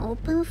from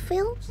open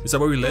fields? Is that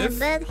where we I live?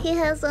 bet he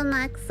has an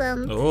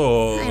accent.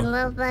 Oh. I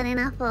love that in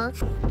a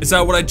fox. Is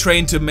that what I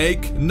trained to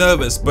make?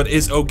 Nervous, but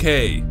it's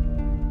okay.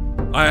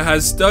 I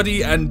had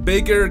study and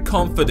bigger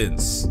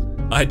confidence.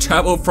 I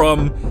traveled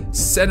from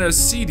Center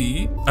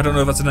City, I don't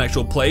know if that's an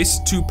actual place,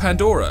 to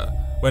Pandora.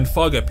 When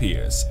fog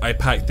appears, I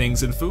pack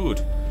things and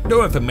food.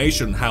 No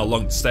information on how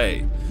long to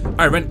stay.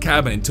 I rent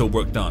cabin until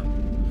work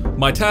done.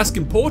 My task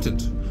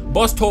important.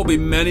 Boss told me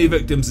many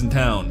victims in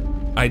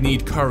town. I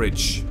need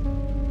courage.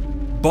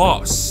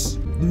 Boss.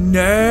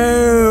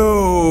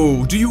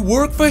 No. Do you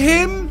work for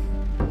him?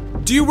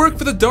 Do you work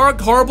for the dark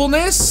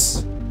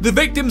horribleness? The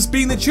victims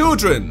being the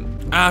children.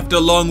 After a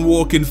long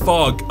walk in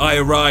fog, I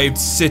arrived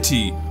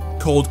city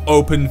called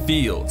Open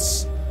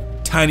Fields.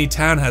 Tiny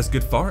town has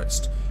good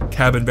forest.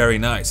 Cabin very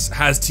nice.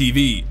 Has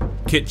TV.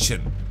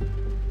 Kitchen.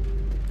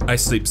 I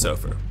sleep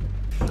sofa.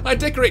 I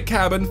decorate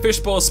cabin,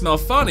 fishballs smell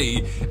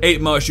funny,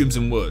 ate mushrooms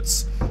in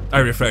woods. I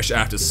refresh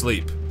after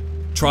sleep.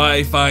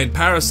 Try find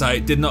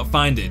parasite, did not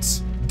find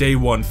it. Day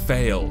 1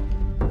 fail.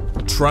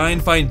 Try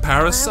and find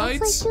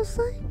parasites? You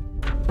say?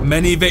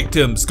 Many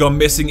victims gone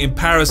missing in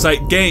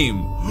parasite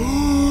game.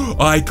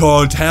 I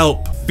can't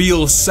help.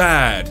 Feel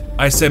sad.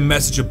 I send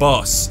message to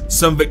boss.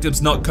 Some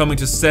victims not coming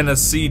to send a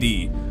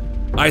CD.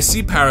 I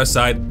see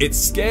parasite, it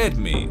scared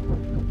me.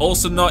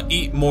 Also not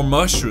eat more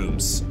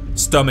mushrooms.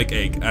 Stomach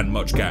ache and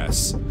much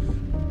gas.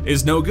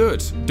 Is no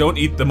good. Don't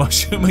eat the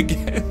mushroom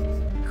again.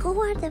 Who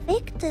are the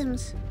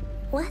victims?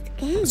 What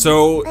game?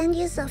 So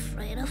Benji's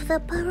afraid of the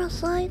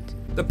parasite?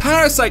 the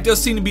parasite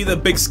does seem to be the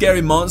big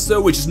scary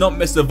monster, which is not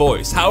Mr.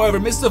 Voice. However,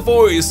 Mr.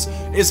 Voice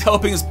is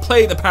helping us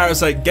play the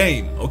parasite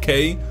game,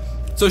 okay?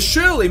 So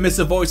surely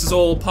Mr. Voice is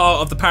all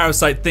part of the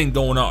parasite thing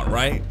going on,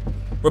 right?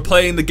 We're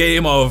playing the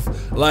game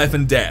of life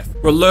and death.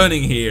 We're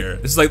learning here.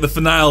 This is like the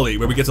finale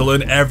where we get to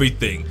learn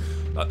everything.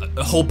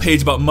 A whole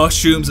page about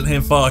mushrooms and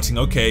him farting,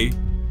 okay.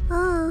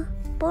 Oh,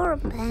 poor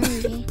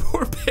Benji.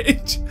 Poor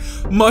page.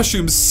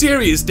 Mushrooms,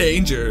 serious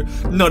danger.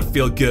 Not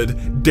feel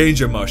good,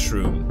 danger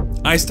mushroom.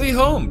 I stay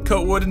home,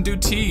 cut wood and do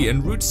tea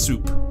and root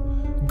soup.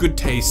 Good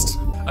taste.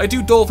 I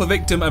do doll for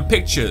victim and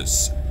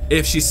pictures.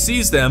 If she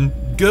sees them,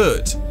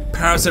 good.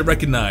 Parasite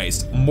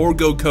recognized.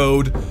 Morgo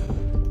code.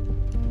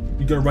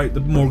 You gotta write the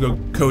Morgo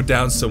code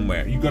down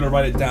somewhere. You gotta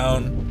write it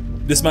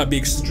down. This might be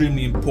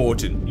extremely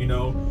important, you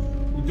know?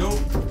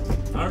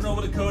 I don't know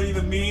what the code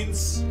even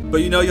means,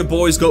 but you know your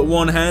boy's got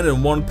one hand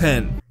and one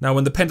pen. Now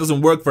when the pen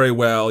doesn't work very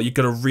well, you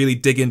gotta really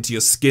dig into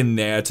your skin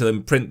there to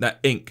imprint that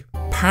ink.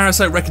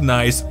 Parasite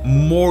recognized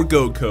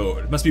Morgo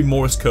code. It must be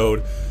Morse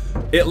code.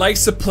 It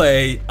likes to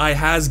play, I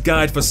has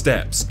guide for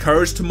steps.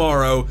 Courage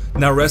tomorrow,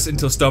 now rest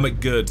until stomach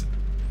good.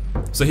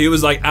 So he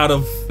was like out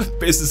of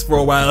business for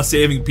a while,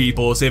 saving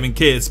people, saving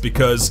kids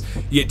because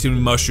he ate too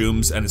many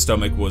mushrooms and his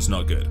stomach was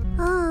not good.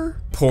 Oh,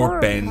 Poor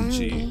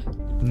Benji.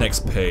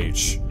 Next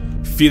page.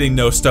 Feeling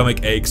no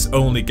stomach aches,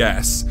 only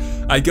gas.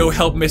 I go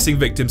help missing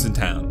victims in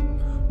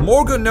town.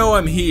 Morgo know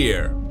I'm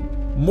here.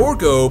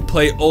 Morgo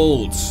play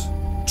old.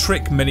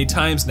 Trick many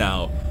times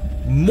now.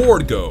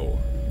 Morgo.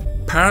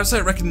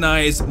 Parasite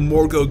recognize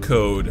Morgo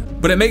code,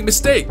 but it make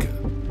mistake.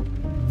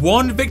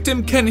 One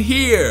victim can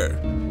hear.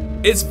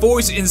 Its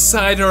voice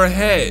inside her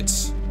head.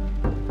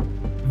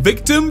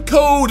 Victim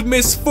code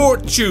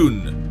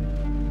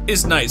Misfortune.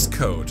 Is nice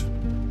code.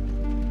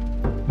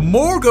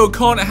 Morgo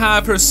can't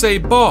have her say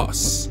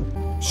boss.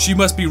 She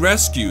must be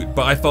rescued,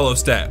 but I follow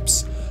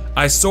steps.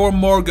 I saw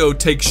Morgo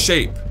take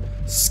shape.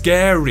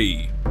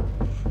 Scary.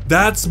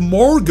 That's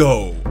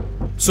Morgo.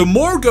 So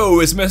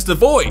Morgo is Mr.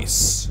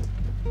 Voice.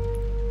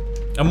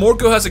 And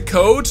Morgo has a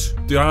code?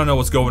 Dude, I don't know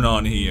what's going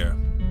on here.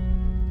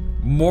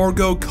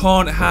 Morgo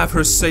can't have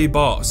her say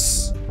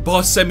boss.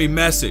 Boss send me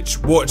message,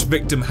 watch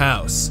victim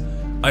house.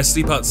 I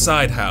sleep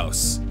outside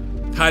house.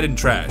 Hide in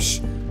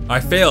trash. I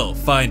fail,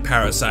 find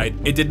parasite.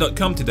 It did not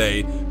come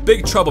today.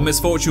 Big trouble,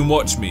 Misfortune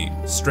watch me.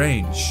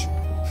 Strange.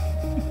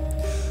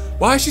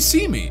 Why she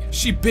see me?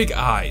 She big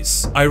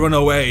eyes. I run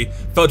away.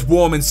 Felt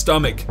warm in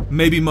stomach.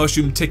 Maybe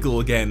mushroom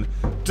tickle again.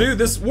 Dude,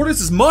 what is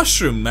this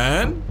mushroom,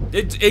 man?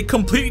 It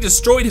completely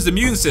destroyed his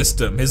immune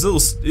system.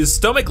 His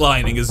stomach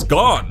lining is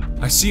gone.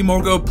 I see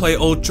Morgo play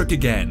old trick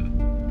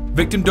again.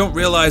 Victim don't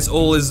realize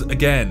all is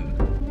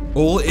again.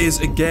 All is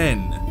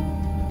again.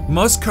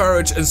 Must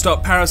courage and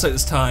stop parasite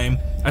this time.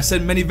 I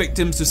sent many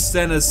victims to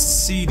send a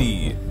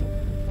CD.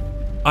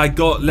 I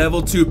got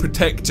level 2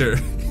 protector.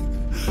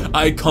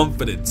 I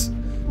confident.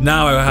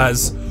 Now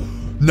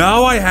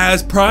I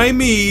has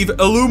Primeve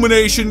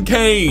Illumination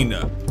Cane.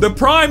 The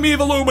Primeve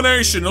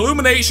Illumination.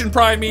 Illumination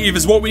Primeve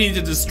is what we need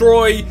to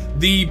destroy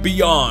the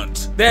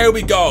Beyond. There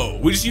we go.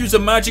 We just use a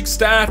magic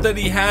staff that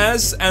he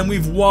has and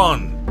we've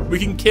won. We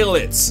can kill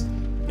it.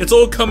 It's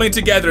all coming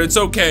together. It's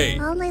okay.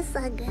 All is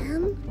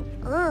again?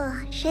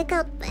 Oh, check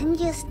out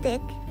Benji's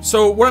stick.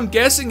 So what I'm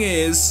guessing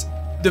is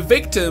the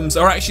victims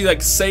are actually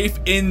like safe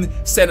in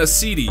Center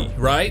City,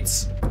 right?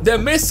 They're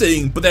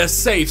missing, but they're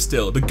safe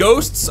still. The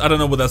ghosts, I don't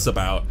know what that's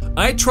about.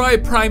 I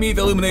tried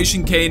Primeval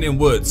Illumination Cane in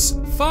Woods.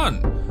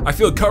 Fun. I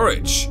feel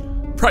courage.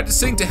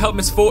 Practicing to help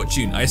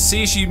Misfortune. I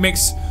see she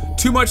makes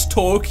too much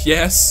talk.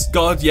 Yes,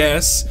 God,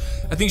 yes.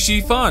 I think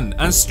she's fun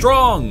and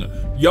strong.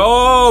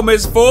 Yo,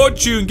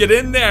 Misfortune, get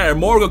in there.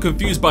 Morgo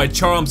confused by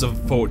charms of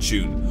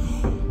fortune.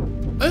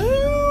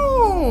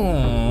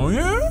 Oh,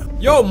 yeah?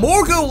 Yo,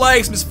 Morgo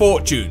likes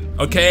Misfortune,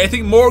 okay? I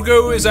think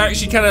Morgo is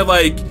actually kind of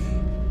like,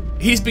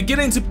 he's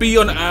beginning to be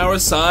on our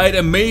side,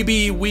 and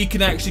maybe we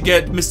can actually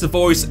get Mr.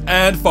 Voice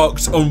and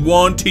Fox on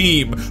one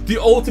team. The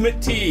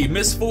ultimate team.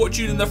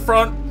 Misfortune in the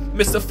front,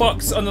 Mr.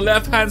 Fox on the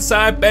left-hand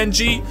side,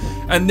 Benji,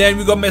 and then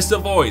we got Mr.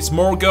 Voice,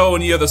 Morgo on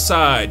the other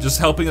side, just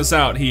helping us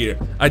out here.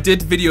 I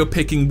did video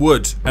picking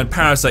wood, and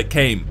Parasite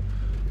came,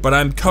 but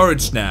I'm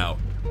encouraged now.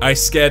 I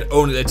scared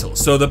only little.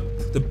 So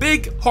the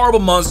big horrible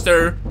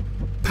monster,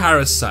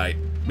 Parasite.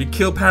 We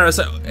killed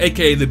Parasite,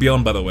 aka the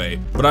Beyond, by the way.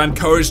 But I'm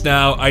encouraged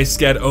now. I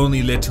scared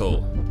only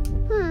little.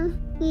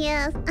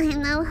 Yes, I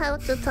know how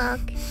to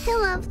talk. He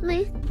loves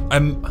me. I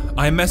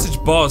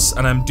messaged boss,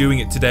 and I'm doing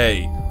it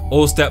today.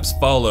 All steps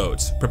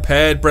followed.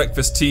 Prepared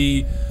breakfast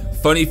tea,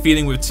 funny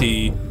feeling with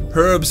tea,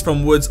 herbs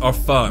from woods are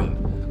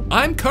fun.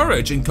 I'm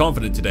courage and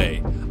confident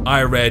today.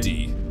 I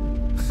ready.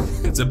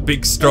 It's a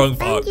big strong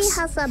fox. Benji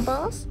has a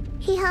boss,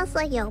 he has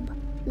a job.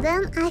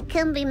 Then I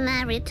can be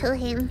married to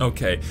him.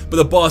 Okay, but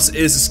the boss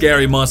is a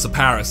scary monster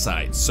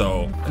Parasite,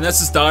 so... And that's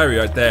his diary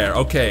right there.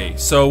 Okay,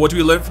 so what do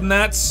we learn from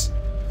that?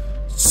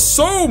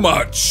 So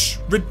much!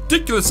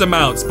 Ridiculous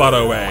amounts, by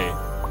the way.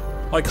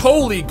 Like,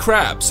 holy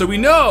crap. So we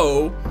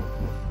know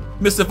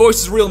Mr.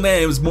 Voice's real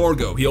name is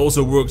Morgo. He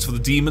also works for the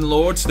Demon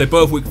Lord. They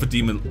both work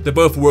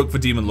for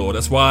Demon Lord.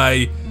 That's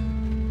why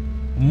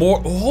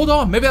hold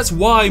on, maybe that's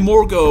why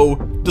Morgo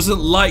doesn't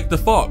like the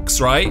fox,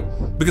 right?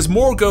 Because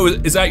Morgo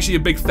is actually a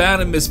big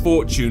fan of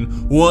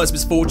Misfortune, wants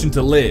Misfortune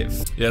to live.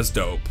 Yeah, that's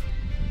dope.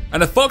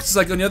 And the fox is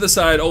like on the other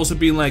side also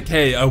being like,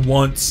 hey, I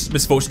want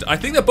Misfortune. I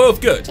think they're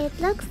both good. It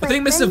looks I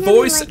think like Mr. Benjamin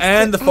Voice likes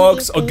and to the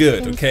fox are educate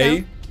good, himself.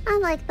 okay? I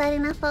like that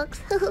in a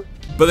fox.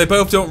 But they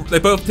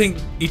both think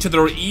each other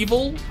are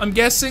evil, I'm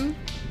guessing.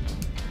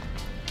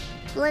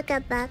 Look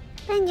at that.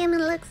 Benjamin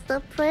looks so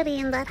pretty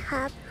in that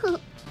hat.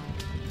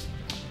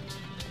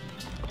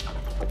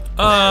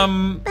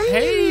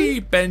 Hey,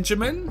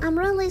 Benjamin. I'm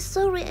really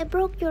sorry I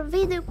broke your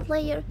video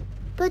player,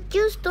 but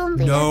you stole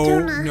the No,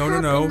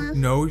 eternal happiness.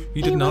 no,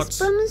 you did It not. was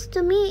promised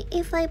to me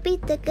if I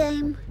beat the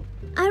game.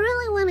 I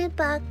really want it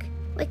back.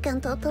 We can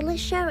totally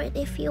share it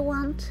if you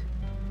want.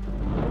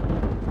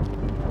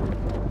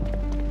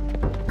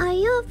 Are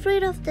you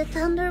afraid of the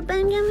thunder,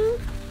 Benjamin?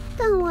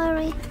 Don't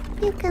worry.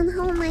 You can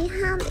hold my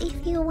hand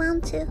if you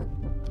want to.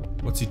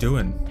 What's he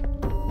doing?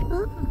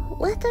 Oh,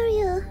 what are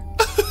you?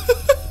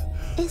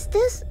 Is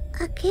this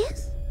a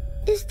kiss?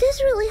 Is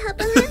this really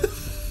happening?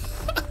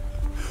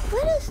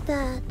 What is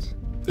that?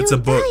 It's Your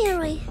a book.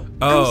 Diary.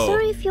 Oh. I'm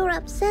sorry if you're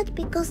upset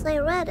because I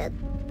read it,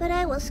 but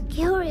I was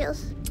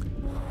curious.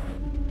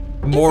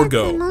 Morgo, Is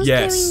that the monster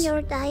yes. in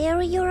your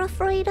diary you're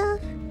afraid of?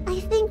 I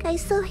think I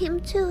saw him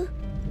too.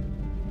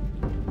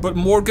 But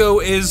Morgo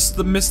is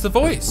the Mr.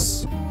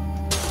 Voice.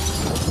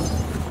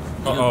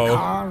 Uh-oh. You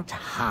can't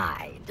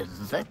hide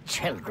the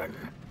children.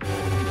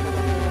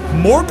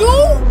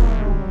 Morgo?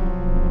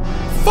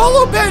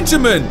 Follow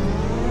Benjamin!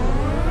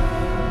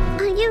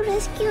 Are you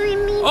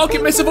rescuing me? Okay,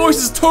 Mr. Benjamin? Voice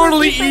is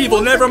totally What if I evil,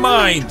 was never in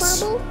mind.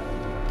 trouble?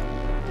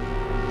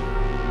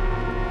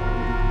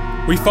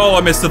 We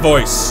follow Mr.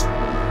 Voice.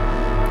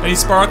 Any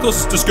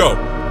sparkles? Just go.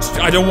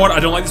 I don't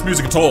like this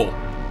music at all.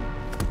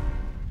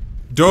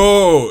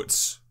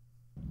 Don't.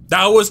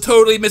 That was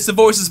totally Mr.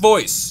 Voice's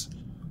voice.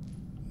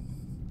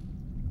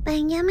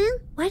 Benjamin,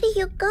 where do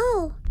you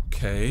go?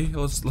 Okay,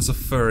 let's a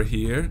fur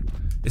here.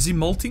 Is he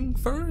molting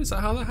fur? Is that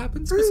how that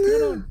happens? What's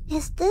going Oh on? no,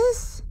 is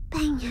this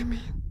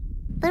Benjamin?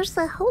 There's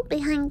a hole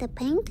behind the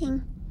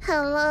painting.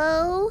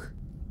 Hello?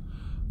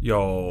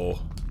 Yo.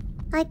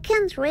 I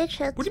can't reach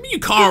it. What do you mean you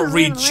can't I'm a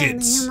reach little it?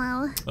 lady, you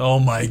know. Oh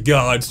my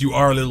god, you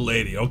are a little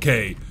lady.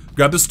 Okay,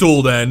 grab the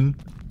stool then.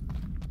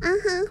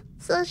 Uh-huh,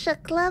 such a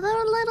clever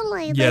little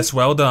lady. Yes,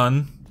 well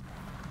done.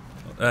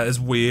 That is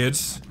weird.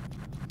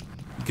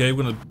 Okay,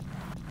 we're gonna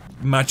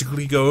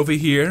magically go over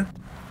here.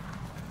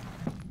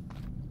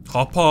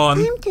 Hop on.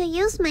 Time to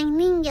use my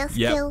ninja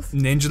Yep, skills.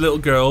 ninja little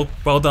girl.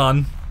 Well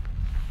done.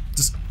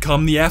 Just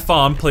come the F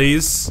on,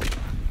 please.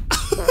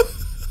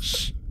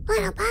 Shh,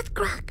 little butt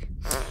crack.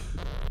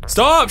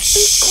 Stop! Be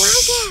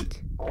Shh!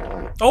 quiet.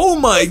 Oh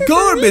my This is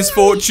god, a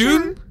Misfortune!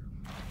 revelation.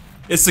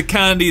 It's the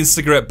candy and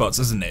cigarette butts,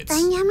 isn't it?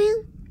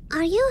 Benjamin,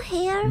 are you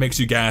here? Makes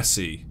you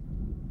gassy.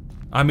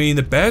 I mean,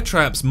 the bear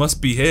traps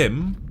must be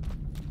him.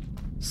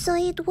 So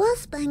it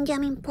was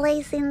Benjamin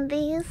placing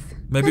these.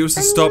 Maybe But it was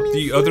to stop Benjamin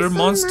the other seems so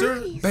monster?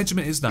 nice.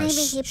 Benjamin is Maybe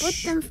nice. he put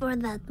them for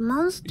that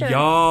monster.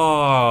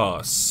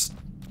 Yes.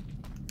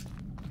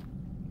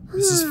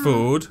 This is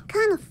food.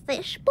 Kind of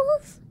fish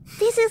balls?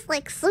 This is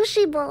like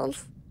sushi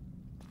balls.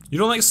 You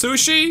don't like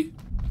sushi?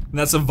 And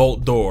that's a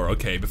vault door.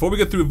 Okay, before we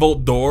get through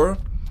vault door,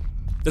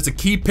 there's a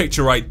key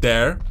picture right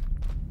there.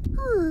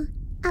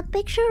 A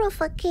picture of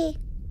a key.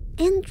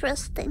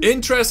 Interesting.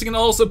 Interesting and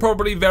also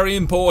probably very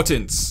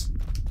important.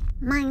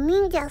 My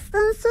ninja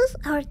senses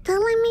are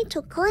telling me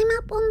to climb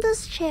up on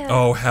this chair.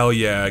 Oh, hell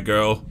yeah,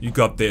 girl. You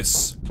got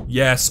this.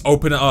 Yes,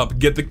 open it up.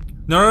 Get the...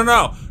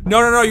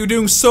 No, you're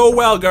doing so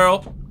well,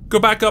 girl. Go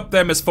back up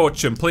there,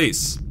 Misfortune,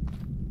 please.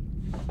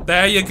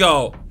 There you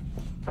go.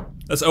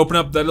 Let's open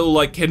up that little,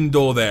 like, hidden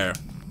door there.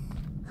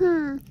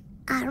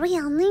 A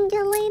real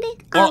ninja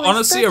lady? Well,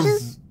 honestly,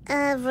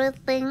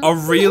 everything. a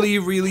really,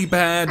 really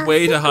bad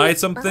way to hide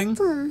something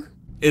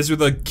is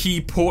with a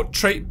key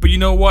portrait, but you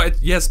know what?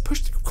 Yes,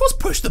 of course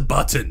push the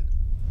button.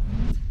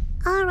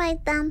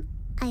 Alright then,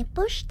 I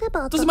push the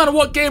button. Doesn't matter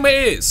what game it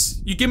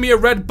is. You give me a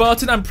red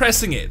button, I'm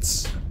pressing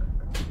it.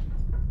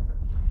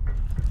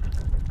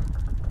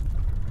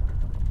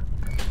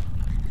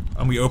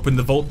 And we open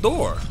the vault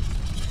door.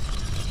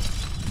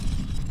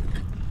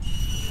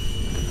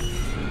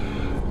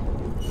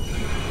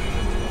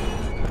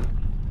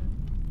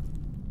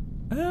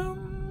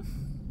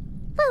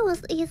 That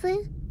was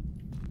easy.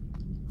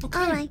 Okay.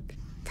 Alright,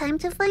 time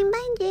to find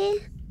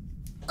Benji.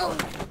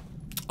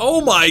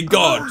 Oh my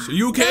god, are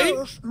you okay? That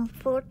was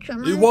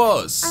unfortunate. It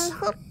was. I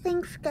hope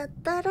things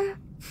get better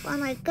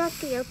when I get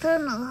the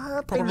eternal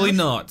happiness. Probably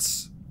not.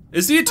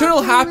 Is the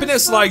eternal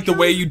happiness like the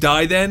way you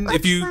die then?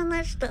 Let's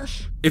finish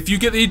this. If you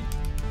get the...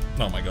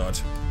 Oh my god.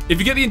 If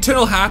you get the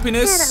eternal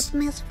happiness... Get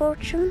up,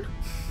 Misfortune.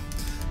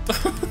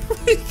 Oh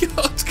my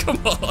god,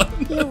 come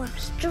on. You are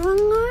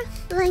stronger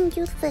than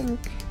you think.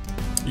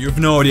 You have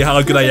no idea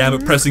how good I am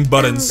at pressing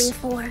buttons.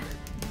 Before.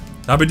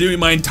 I've been doing it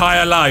my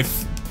entire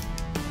life.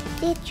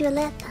 Did you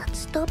let that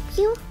stop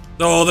you?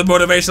 Oh, the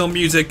motivational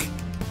music.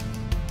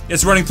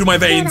 It's running through my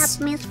veins.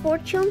 Get up,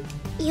 Misfortune.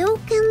 You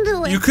can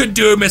do it. You could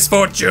do it,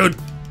 Misfortune.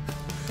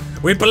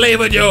 We believe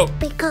in you.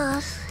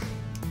 Because.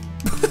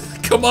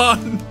 Come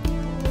on.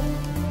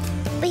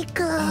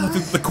 Because. Oh,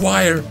 the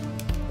choir.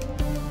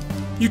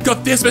 You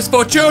got this,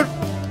 Misfortune.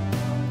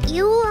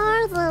 You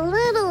are the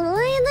little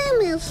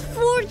lady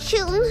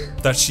Misfortune.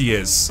 That she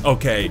is.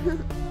 Okay.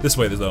 This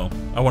way, though.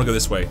 I want to go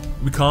this way.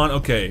 We can't?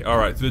 Okay.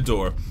 Alright, through the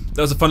door.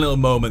 That was a fun little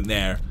moment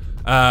there.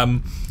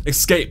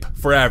 Escape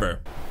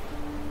forever.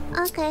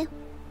 Okay.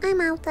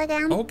 I'm out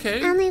again.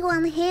 Okay.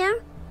 Anyone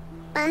here?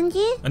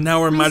 Benji? And now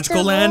we're in Mr.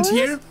 magical land Voice?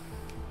 here?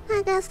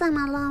 I guess I'm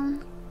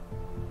alone.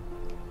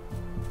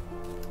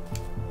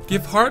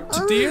 Give heart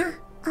to deer?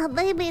 A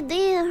baby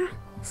deer.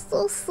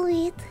 So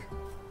sweet.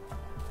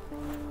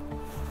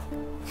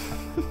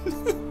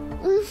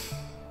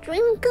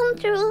 Dream come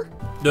true.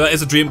 No, that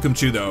is a dream come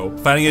true, though.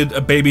 Finding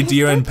a baby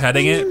deer and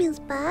petting it. Benjamin's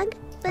bag?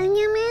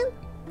 Benjamin?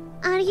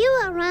 Are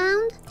you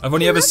around? I've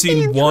only You ever must be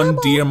seen in one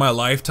trouble. deer in my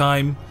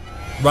lifetime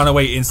run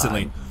away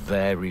instantly. I'm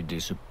very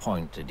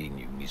disappointed in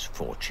you,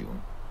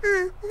 Misfortune.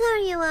 There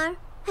you are.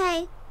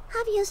 Hey,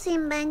 have you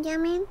seen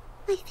Benjamin?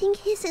 I think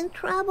he's in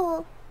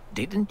trouble.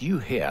 Didn't you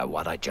hear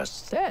what I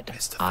just said?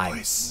 Mr. I'm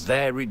Voice.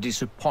 very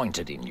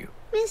disappointed in you.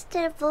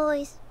 Mr.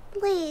 Voice,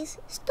 please,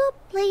 stop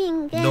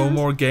playing games. No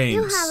more You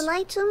games. have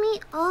lied to me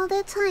all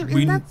the time,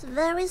 We- and that's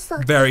very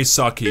sucky. Very I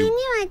sucky.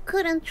 knew I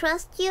couldn't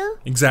trust you.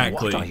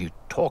 Exactly. What are you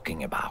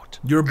talking about?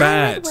 You're I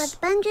bad. read what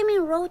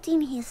Benjamin wrote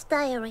in his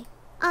diary.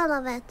 All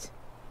of it.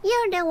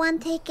 You're the one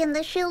taking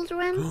the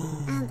children,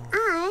 and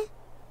I'm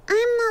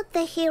not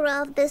the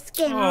hero of this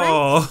game, right?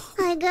 Oh.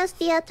 I guess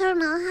the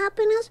eternal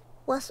happiness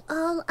was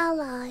all a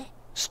lie.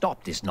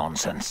 Stop this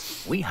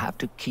nonsense. We have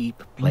to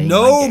keep playing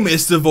No, my game.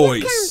 Mr.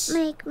 Voice.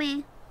 Can't make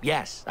me.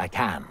 Yes, I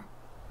can.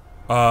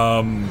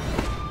 Stop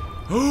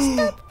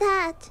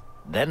that.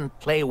 Then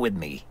play with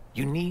me.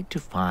 You need to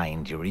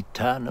find your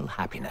eternal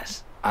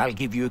happiness. I'll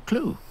give you a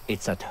clue.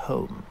 It's at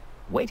home,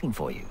 waiting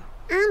for you.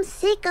 I'm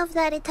sick of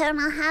that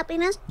eternal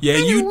happiness. Yeah, I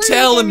don't you want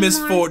tell it him, anymore.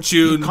 You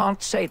Misfortune.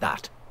 can't say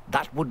that.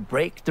 That would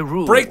break the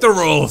rules. Break the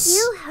rules.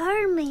 You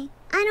heard me.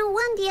 I don't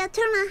want the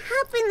eternal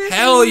happiness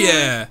Hell anymore.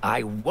 yeah.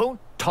 I won't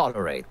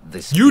tolerate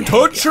this. You behavior.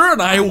 touch her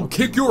and I will I'll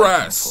kick be your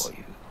waiting ass. for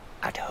you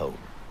at home.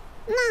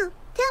 No,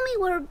 tell me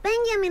where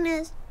Benjamin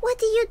is. What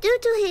did you do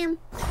to him?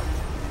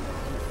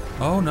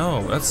 Oh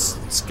no, that's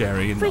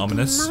scary and Freaking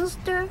ominous.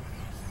 monster.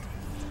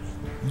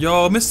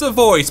 Yo, Mr.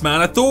 Voice, man,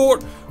 I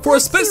thought for a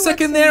split See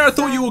second what's there, I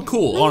thought inside. you were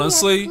cool. Maybe a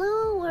Honestly,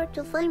 clue where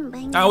to find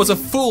Benjamin. I was a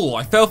fool.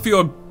 I fell for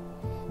your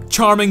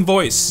charming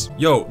voice.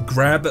 Yo,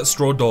 grab that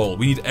straw doll.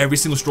 We need every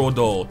single straw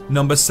doll.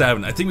 Number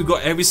 7. I think we've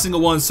got every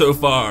single one so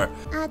far.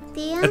 At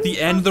the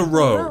end of the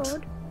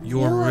road,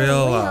 you'll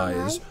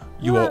realize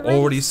you are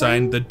already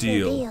signed the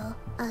deal.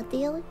 A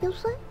deal, you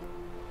say?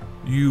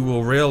 You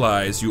will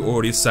realize you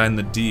already signed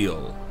the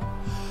deal.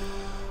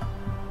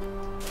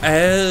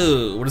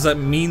 Oh, what does that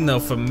mean though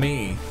for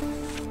me?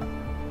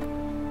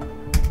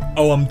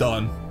 Oh, I'm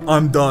done.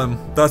 I'm done.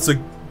 That's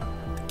the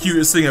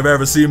cutest thing I've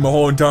ever seen in my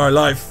whole entire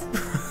life.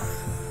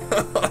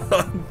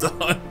 I'm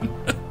done.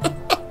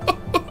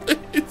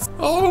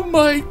 Oh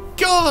my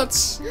god!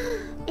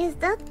 Is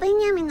that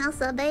Benjamin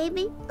as a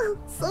baby? Oh,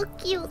 so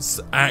cute. It's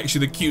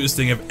actually the cutest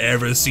thing I've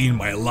ever seen in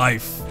my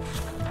life.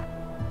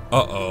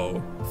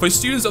 Uh-oh. For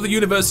students of the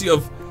University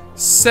of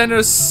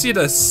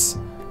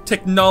Senercidas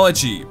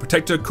Technology,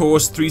 Protector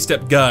Course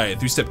 3-step guide.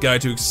 3-step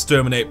guide to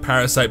exterminate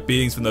parasite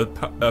beings from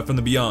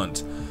the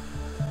beyond.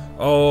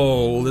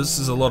 Oh, this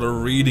is a lot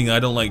of reading I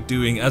don't like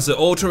doing. As the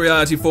ultra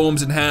reality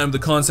forms in hand, the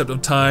concept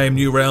of time,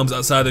 new realms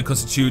outside that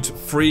constitute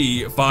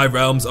free 5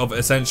 realms of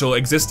essential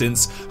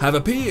existence have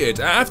appeared.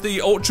 After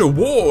the ultra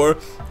war,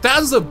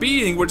 thousands of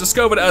beings were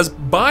discovered as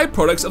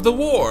byproducts of the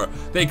war.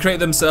 They create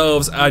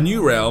themselves a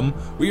new realm.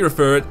 We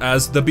refer it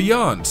as the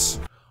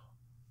beyond.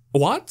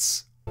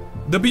 What?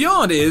 The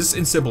beyond is,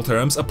 in simple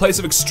terms, a place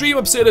of extreme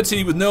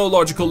absurdity with no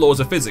logical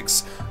laws of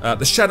physics.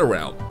 The shadow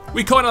realm.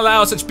 We can't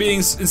allow such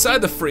beings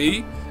inside the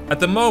free at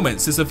the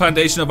moment, since the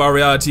foundation of our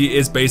reality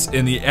is based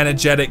in the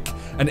energetic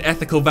and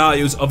ethical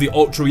values of the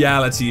ultra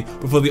reality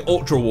before the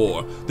ultra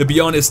war. The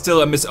beyond is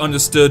still a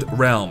misunderstood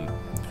realm.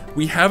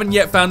 We haven't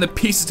yet found the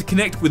pieces to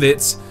connect with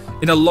it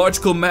in a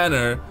logical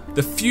manner.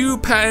 The few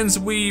patterns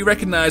we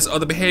recognize are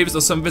the behaviors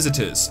of some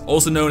visitors,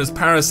 also known as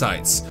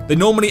parasites. They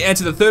normally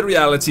enter the third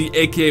reality,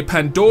 aka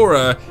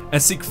Pandora,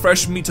 and seek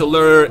fresh meat to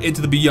lure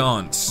into the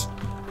beyond.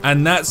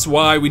 And that's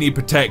why we need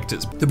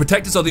protectors. The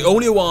protectors are the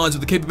only ones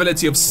with the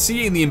capability of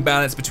seeing the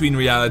imbalance between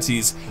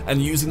realities and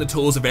using the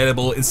tools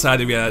available inside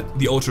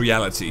the ultra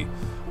reality.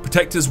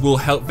 Protectors will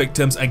help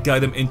victims and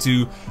guide them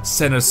into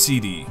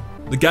Senercidi.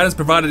 The guidance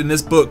provided in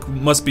this book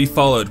must be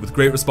followed with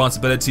great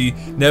responsibility.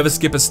 Never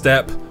skip a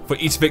step. For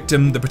each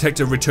victim, the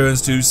protector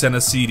returns to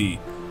Senercidi.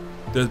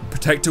 The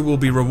protector will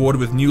be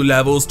rewarded with new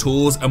levels,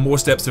 tools, and more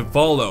steps to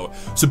follow.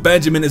 So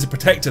Benjamin is a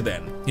protector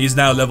then. He's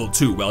now level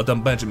 2. Well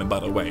done, Benjamin,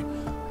 by the way.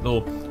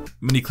 Little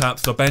mini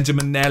claps for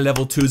Benjamin there.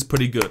 Level 2 is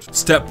pretty good.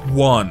 Step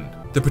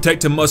 1. The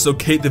protector must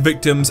locate the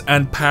victims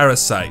and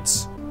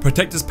parasites.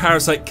 Protector's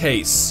parasite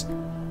case.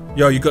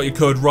 Yo, you got your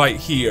code right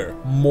here.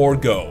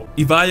 Morgo.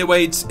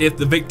 Evaluate if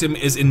the victim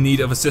is in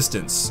need of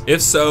assistance.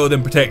 If so,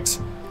 then protect.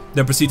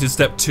 Then proceed to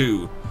step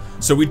 2.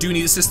 So we do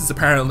need assistance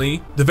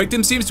apparently. The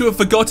victim seems to have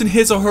forgotten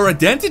his or her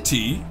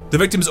identity. The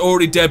victim is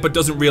already dead but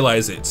doesn't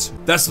realize it.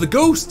 That's the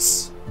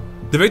ghosts.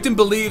 The victim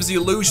believes the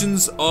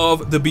illusions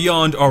of the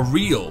beyond are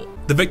real.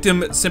 The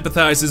victim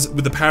sympathizes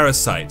with the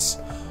parasites.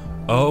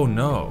 Oh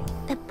no.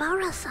 The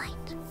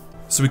parasite.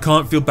 So we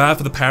can't feel bad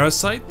for the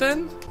parasite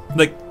then?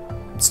 Like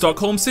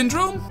Stockholm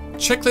Syndrome?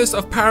 Checklist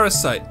of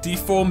parasite.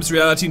 Deforms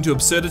reality into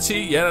absurdity.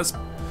 Yeah, that's a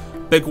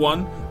big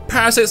one.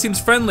 Parasite seems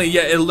friendly,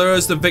 yet it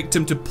lures the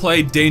victim to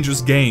play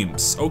dangerous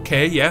games.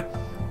 Okay, yeah.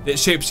 It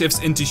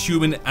shapeshifts into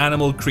human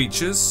animal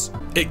creatures.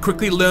 It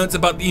quickly learns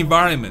about the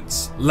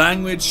environment.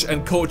 Language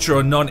and culture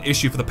are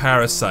non-issue for the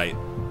parasite.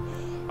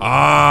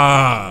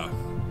 Ah.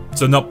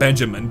 So not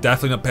Benjamin,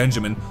 definitely not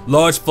Benjamin.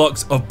 Large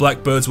flocks of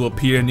blackbirds will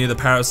appear near the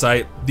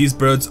parasite. These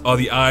birds are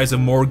the eyes of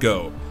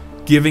Morgo,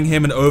 giving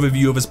him an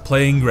overview of his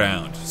playing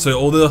ground. So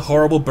all the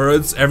horrible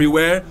birds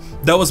everywhere,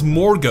 that was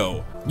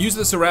Morgo. Use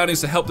the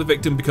surroundings to help the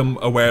victim become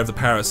aware of the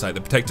parasite.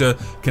 The protector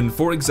can,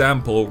 for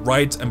example,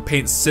 write and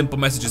paint simple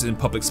messages in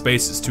public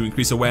spaces to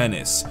increase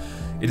awareness.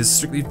 It is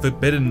strictly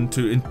forbidden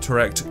to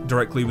interact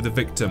directly with the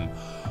victim.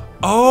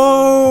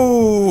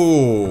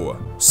 Oh,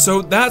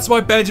 so that's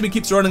why Benjamin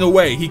keeps running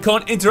away. He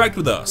can't interact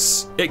with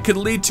us. It could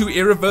lead to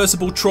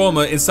irreversible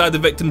trauma inside the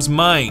victim's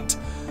mind.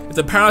 If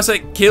the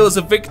parasite kills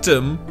a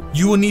victim,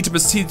 you will need to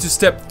proceed to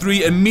step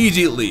 3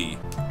 immediately.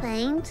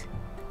 Paint?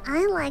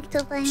 I like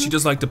to paint. She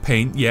does like to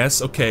paint,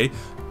 yes, okay.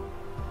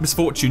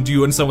 Misfortune, do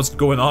you understand what's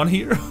going on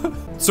here?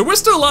 So we're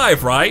still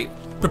alive, right?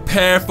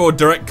 Prepare for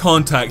direct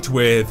contact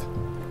with...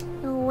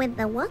 With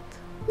the what?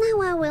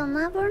 Now I will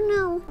never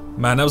know.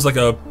 Man, that was like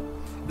a...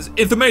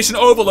 information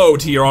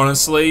overload here,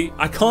 honestly.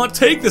 I can't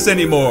take this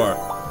anymore.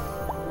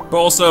 But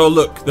also,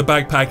 look, the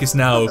backpack is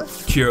now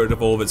cured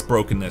of all of its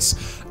brokenness.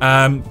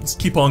 Let's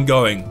keep on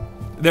going.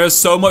 There's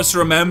so much to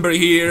remember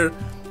here,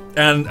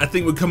 and I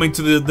think we're coming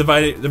to the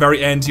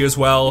very end here as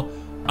well.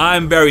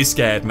 I'm very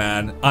scared,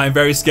 man. I'm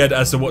very scared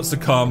as to what's to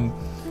come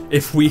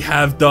if we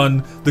have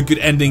done the good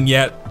ending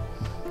yet.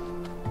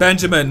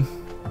 Benjamin,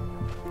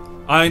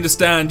 I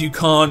understand you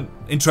can't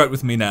interact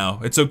with me now.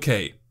 It's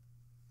okay.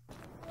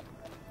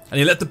 And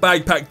you left the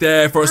backpack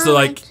there for us to,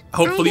 like,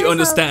 hopefully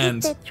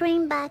understand. I'll take the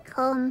train back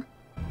home.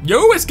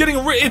 Yo, it's getting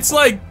it's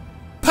like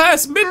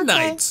past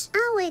midnight. Okay,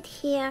 I'll wait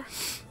here.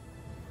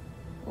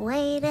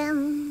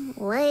 Waiting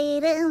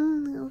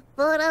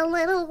for a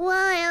little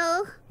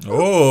while.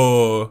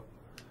 Oh.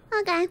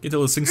 Okay. Get a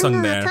little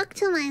sing-song there. Talk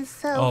to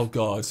myself. Oh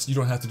god, you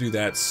don't have to do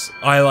that.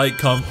 I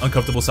like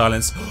uncomfortable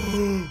silence.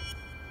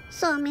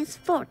 So,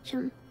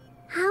 Misfortune,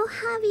 how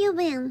have you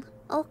been?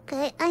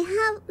 Okay, I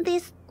have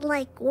this,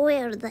 like,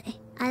 weird day.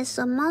 I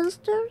saw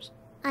monsters,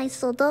 I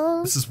saw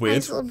dolls, this is weird. I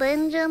saw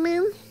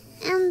Benjamin,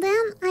 and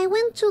then I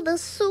went to the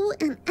zoo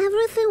and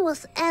everything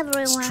was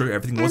everywhere. It's true,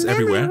 everything was and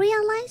everywhere. And then I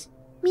realized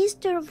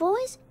Mr.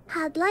 Voice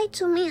had lied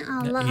to me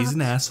a lot. He's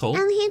an asshole.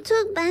 And he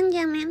took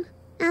Benjamin,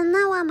 and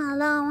now I'm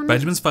alone.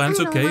 Benjamin's fine, it's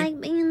okay. I don't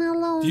like being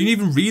alone. Did you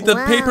even read the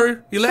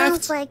paper he left?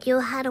 Sounds like you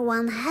had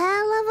one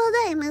hell of a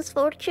day,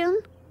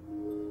 Misfortune.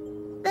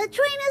 The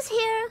train is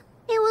here.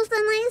 It was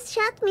a nice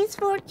chat,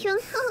 Misfortune.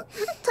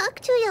 Talk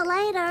to you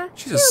later.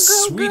 She's a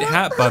sweet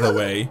hat, by the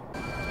way.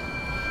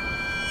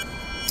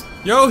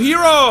 Yo,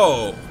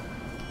 Hero!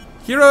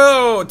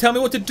 Hero, tell me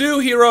what to do,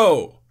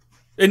 Hero.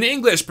 In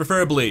English,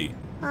 preferably.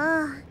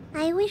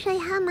 I wish I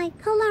had my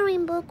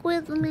coloring book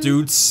with me.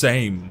 Dude,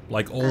 same.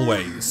 Like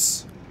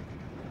always.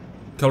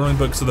 Coloring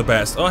books are the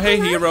best. Oh, hey,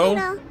 Hello,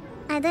 Hero.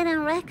 I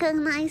didn't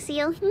recognize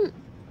you.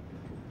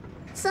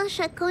 Such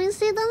a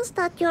coincidence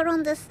that you're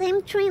on the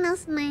same train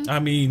as me. I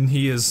mean,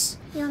 he is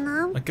You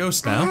know, a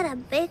ghost I now. had a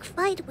big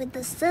fight with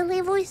the silly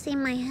voice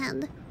in my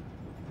head.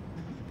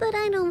 But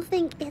I don't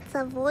think it's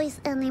a voice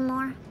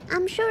anymore.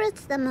 I'm sure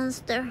it's the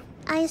monster.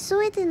 I saw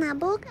it in a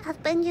book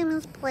at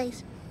Benjamin's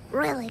place.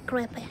 Really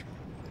creepy.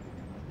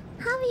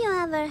 Have you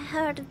ever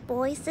heard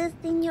voices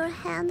in your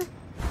head?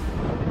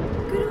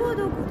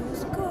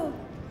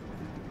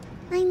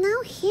 I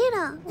know,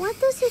 Hiro. What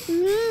does it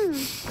mean?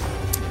 It's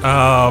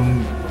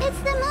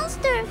the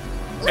monster.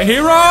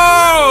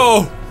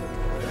 Hero!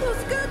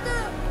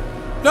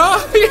 No!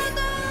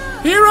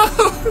 Hero!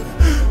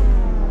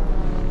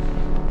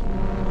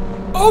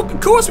 Oh,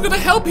 of course, we're gonna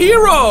help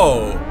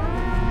Hero!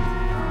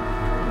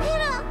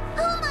 Hiro,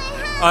 hold my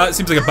hand. It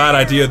seems like a bad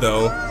idea,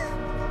 though.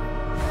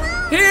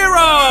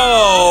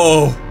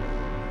 Hero!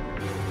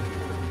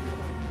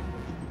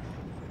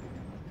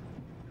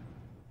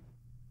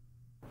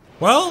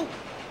 Well,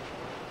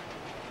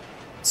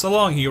 so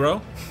long,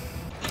 Hero.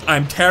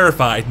 I'm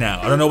terrified now.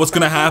 I don't know what's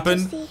gonna happen.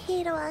 See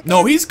Hiro again.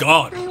 No, he's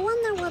gone. I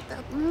wonder what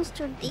that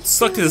monster did.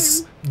 It's like to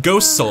this him.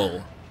 ghost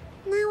soul.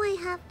 Now I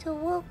have to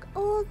walk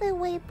all the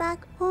way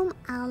back home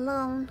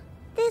alone.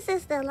 This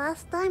is the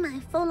last time I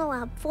follow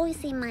a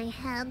voice in my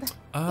head.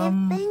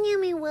 If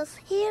Benjamin was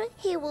here,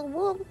 he would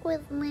walk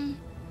with me.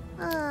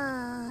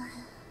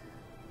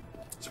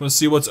 Just wanna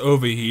see what's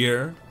over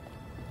here.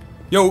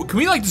 Yo, can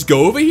we like just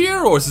go over here,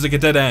 or is this like a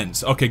dead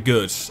end? Okay,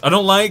 good. I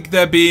don't like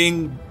there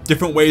being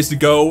different ways to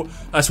go.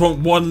 I just want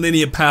one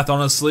linear path,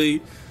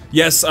 honestly.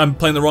 Yes, I'm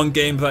playing the wrong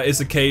game if that is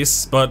the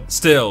case, but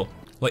still.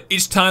 Like,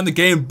 each time the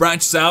game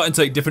branches out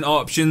into like different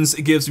options,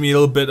 it gives me a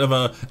little bit of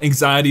a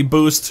anxiety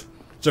boost,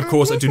 which of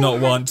course I do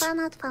not want. Fun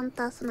at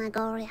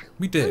Phantasmagoria.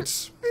 We did.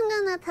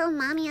 I'm gonna tell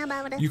Mommy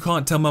about it. You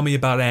can't tell Mommy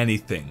about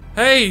anything.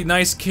 Hey,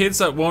 nice kids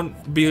that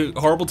won't be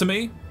horrible to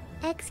me.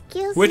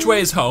 Excuse Which me.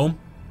 way is home?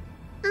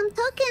 I'm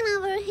talking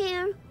over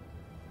here.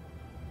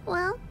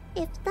 Well,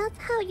 if that's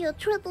how you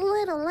treat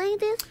little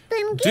ladies,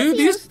 then give Dude,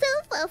 these-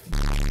 yourself a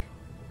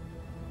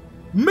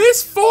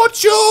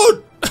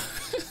Misfortune!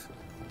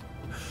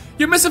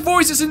 Your Mr.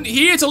 Voice isn't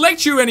here to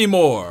lecture you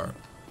anymore.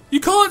 You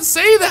can't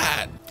say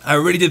that. I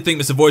really did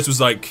think Mr. Voice was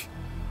like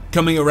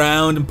coming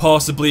around and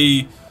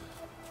possibly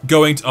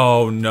going to.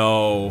 Oh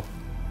no.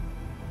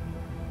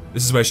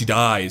 This is where she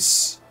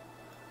dies.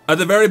 At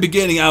the very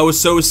beginning, I was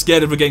so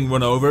scared of her getting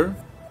run over.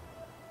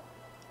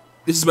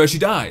 This is where she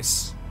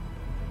dies.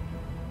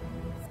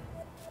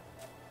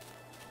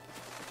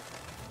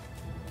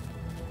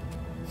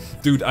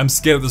 Dude, I'm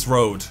scared of this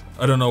road.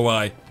 I don't know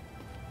why.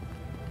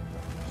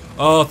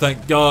 Oh,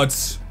 thank God.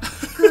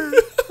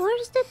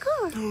 Where's the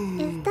car?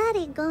 Is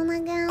Daddy gone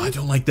again? I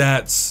don't like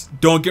that.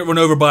 Don't get run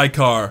over by a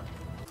car.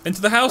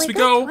 Into the house we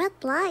go. got red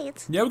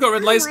lights. Yeah, we got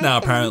red I lights like now,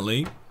 them.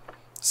 apparently.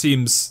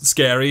 Seems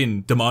scary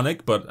and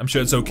demonic, but I'm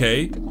sure it's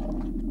okay.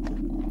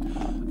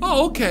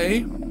 Oh,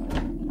 okay.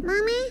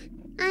 Mommy,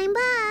 I'm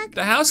back.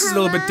 The house is a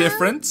little bit Hello?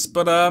 different,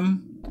 but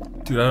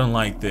dude, I don't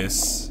like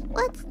this.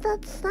 What's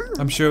that sound?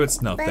 I'm sure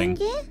it's nothing.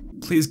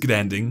 Benji? Please, good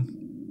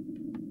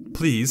ending.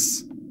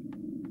 Please.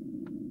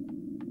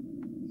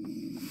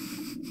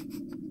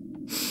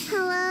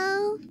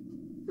 Hello?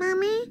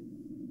 Mommy?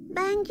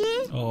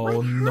 Benji? Oh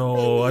What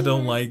no, happened I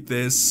don't here? like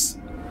this.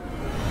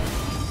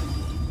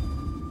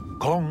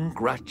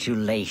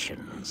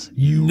 Congratulations.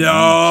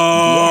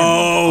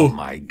 No! Of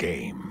my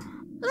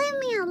game. Leave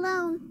me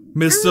alone.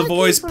 Mr. I'm looking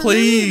Voice, for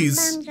please.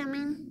 Mommy and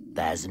Benjamin.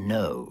 There's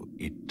no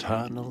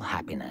eternal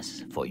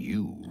happiness for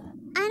you.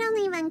 I don't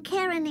even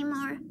care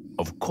anymore.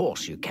 Of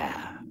course you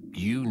care.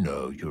 You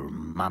know your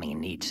mommy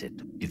needs it.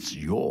 It's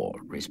your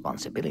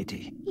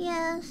responsibility.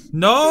 Yes.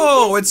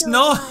 No, I it's guess you're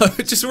not.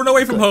 right. Just run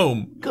away from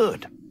home.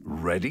 Good.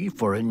 Ready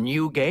for a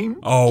new game?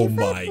 Oh If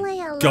I play my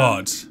alone,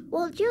 God.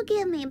 Would you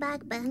give me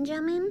back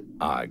Benjamin?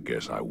 I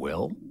guess I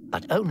will.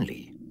 But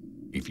only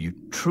if you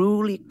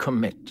truly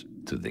commit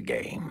to the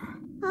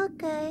game.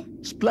 Okay.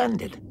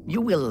 Splendid.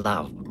 You will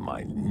love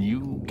my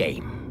new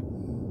game.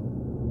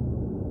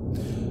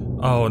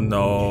 Oh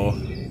no.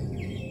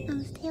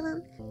 I'm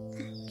Steven.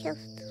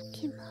 Just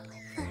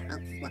Kimberly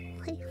very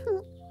slowly.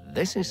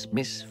 This is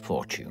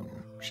Misfortune.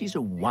 She's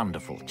a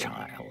wonderful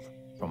child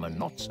from a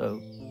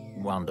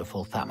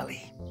not-so-wonderful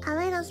family. A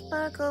little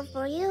sparkle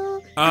for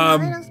you.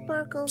 And a little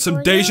sparkle Some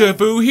for deja you.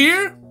 vu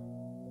here?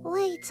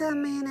 Wait a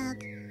minute.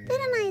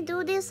 Didn't I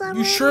do this already?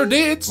 You sure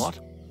did. What?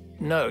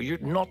 No, you're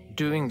not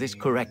doing this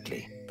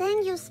correctly.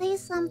 Didn't you say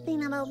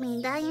something about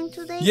me dying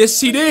today? Yes,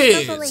 he Which is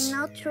did. totally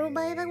not true,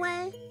 by the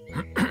way.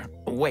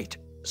 Wait,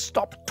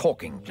 stop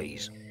talking,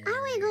 please.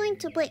 Are we going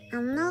to play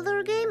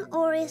another game,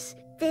 or is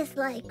this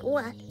like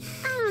what?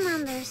 I don't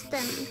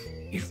understand.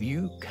 If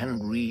you can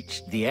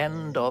reach the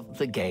end of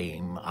the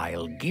game,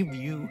 I'll give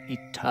you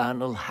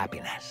eternal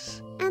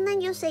happiness. And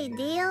then you say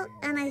deal,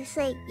 and I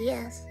say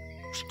yes.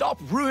 Stop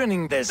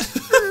ruining this.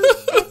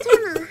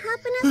 Eternal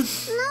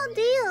happiness? No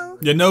deal.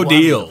 Yeah, no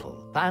deal.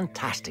 Wonderful.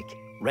 Fantastic.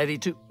 Ready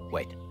to...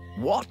 Wait.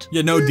 What?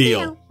 Yeah, no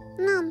deal.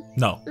 No.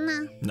 No.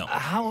 No. No.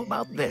 How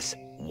about this?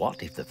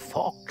 What if the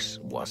fox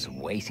was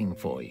waiting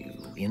for you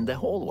in the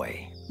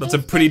hallway? That's a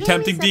If pretty the game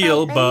tempting is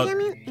deal, about but...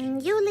 Benjamin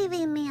and you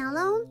leaving me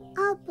alone,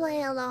 I'll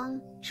play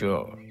alone.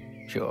 Sure.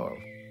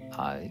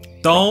 I...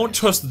 Don't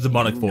trust the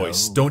demonic You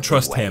voice. know Don't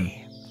trust the him.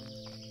 way.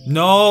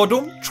 No,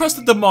 don't trust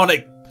the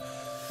demonic.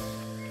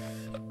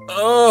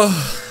 Ugh.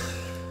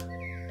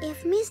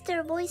 If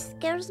Mr. Voice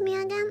scares me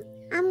again,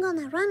 I'm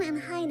gonna run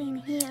and hide in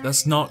here.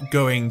 That's not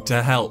going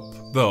to help,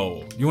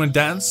 though. You wanna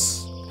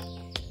dance?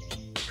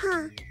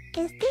 Huh,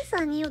 is this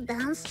a new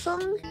dance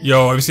song?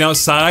 Yo, have you seen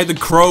outside? The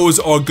crows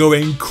are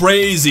going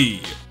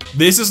crazy.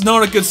 This is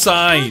not a good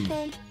sign.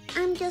 Okay,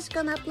 I'm just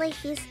gonna play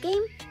this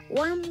game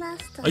one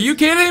last time. Are you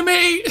kidding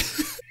me?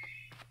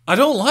 I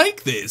don't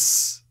like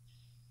this.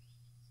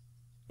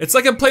 It's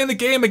like I'm playing the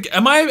game again.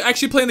 Am I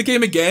actually playing the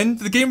game again?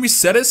 Did the game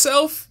reset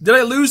itself? Did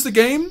I lose the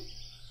game?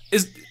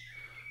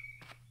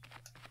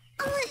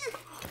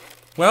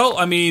 Well,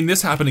 I mean,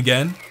 this happened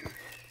again.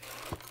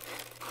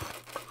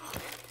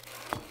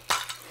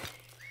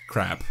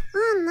 Crap.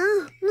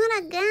 Oh no,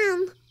 not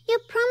again. You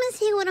promised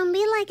he wouldn't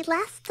be like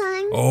last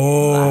time. That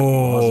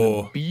Oh.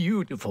 was a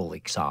beautiful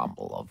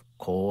example of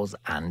cause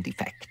and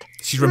effect.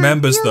 She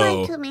remembers you though.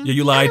 Lied to me. Yeah,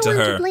 you lied to I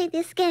don't her. want to play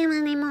this game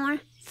anymore.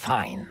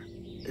 Fine.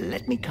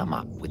 Let me come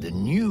up with a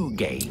new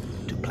game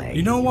to play.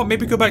 You know what?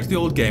 Maybe go back to the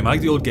old game. I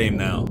like the old game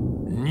now.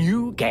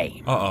 New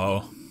game.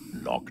 Uh-oh.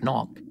 Knock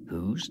knock.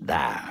 Who's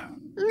there?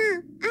 No,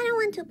 I don't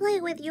want to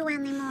play with you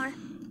anymore.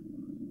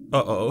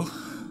 Uh-oh.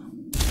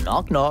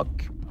 Knock knock.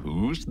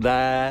 Who's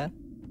there?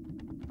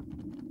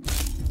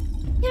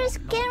 You're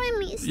scaring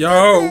me. Stop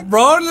Yo, it.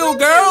 run, little Leave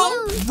me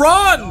girl! alone.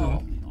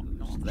 Run!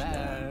 Who's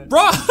there?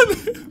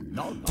 Run!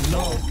 Knock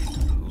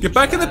knock. Get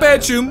back in the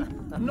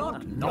bedroom.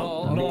 Knock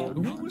knock.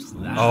 Who's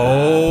there?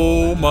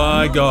 Oh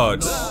my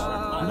god.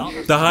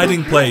 The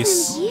hiding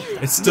place.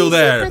 It's still The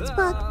there. secret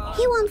spot.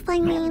 He won't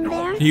find me in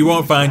there. He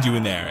won't find you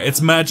in there.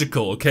 It's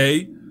magical,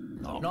 okay?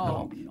 Knock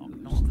knock.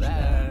 Who's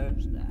there?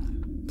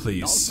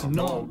 Please.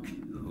 Knock.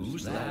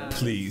 Who's there?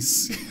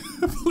 Please.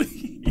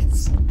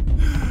 Please.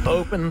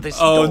 Open this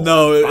Oh door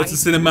no, it's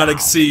a right cinematic now,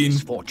 scene.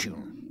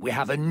 Misfortune. We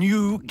have a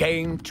new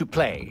game to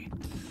play.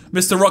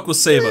 Mr. Rock will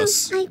save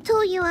us. I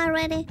told you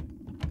already.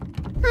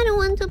 I don't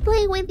want to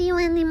play with you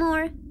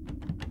anymore.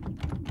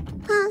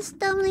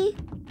 Stop me.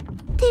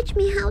 Teach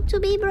me how to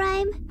be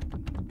brave.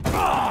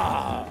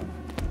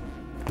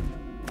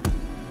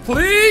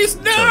 Please,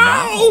 So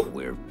now no!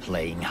 we're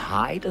playing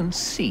hide and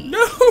seek. No!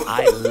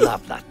 I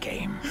love that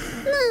game.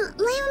 No,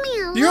 leave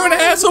me alone. You're an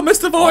asshole,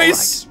 Mr.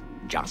 Voice! All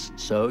right, just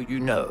so you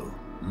know,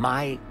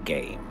 my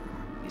game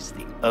is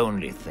the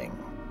only thing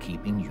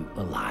keeping you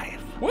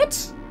alive. What?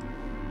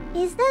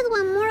 Is that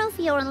one more of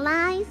your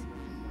lies?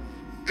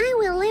 I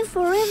will live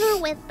forever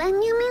with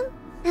Benjamin,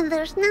 and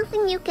there's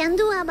nothing you can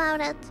do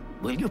about it.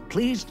 Will you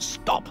please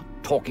stop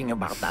talking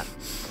about that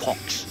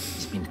fox?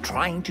 He's been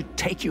trying to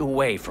take you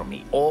away from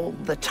me all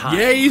the time.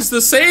 Yeah, he's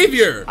the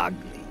savior! Ugly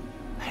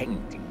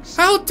paintings.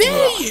 How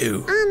dare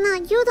you! Oh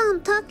no, you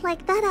don't talk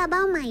like that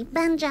about my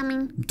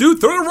Benjamin.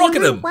 Dude, throw a rock You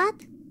at know him! what?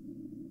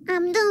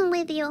 I'm done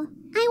with you.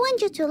 I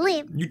want you to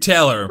leave. You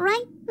tell her.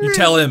 Right You now.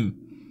 tell him.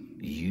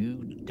 You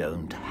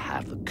don't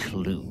have a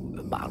clue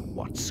about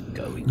what's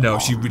going on. No,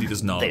 she really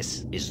does not.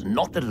 This is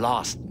not the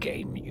last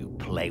game you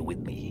play with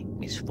me,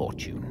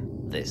 Misfortune.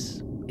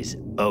 This is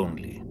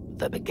only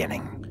the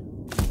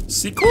beginning.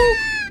 Sequel?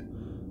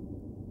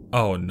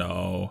 Oh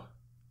no.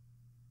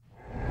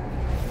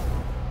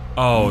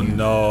 Oh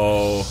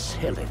no.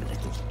 Silly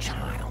little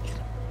child.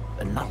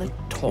 Another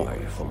toy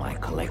for my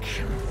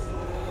collection.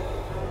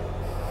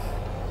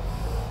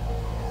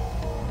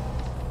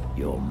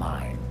 You're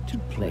mine to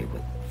play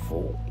with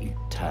for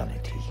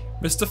eternity.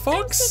 Mr. I'm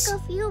Fox? sick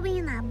of you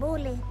being a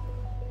bully.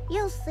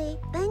 You'll see,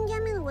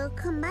 Benjamin will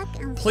come back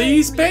and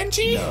Please, save me.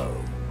 Benji? No,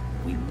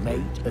 we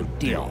made a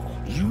deal.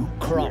 You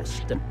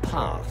crossed the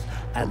path,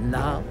 and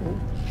now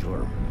you're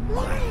Leave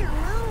mine. me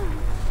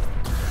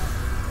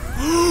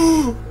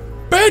alone.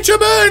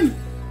 Benjamin!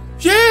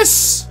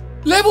 Yes!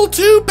 Level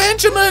 2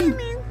 Benjamin!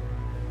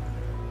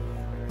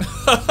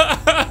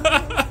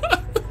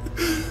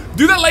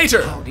 Do that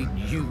later! How did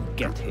you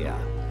get here?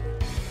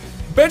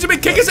 Benjamin,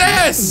 kick his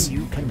ass!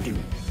 You can do.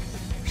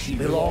 She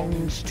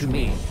belongs to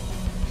me.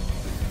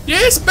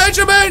 Yes,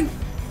 Benjamin!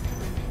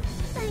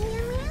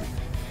 Benjamin?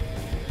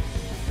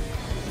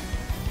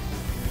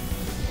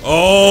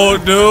 Oh,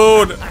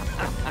 dude!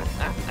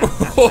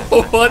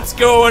 What's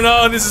going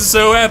on? This is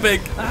so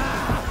epic!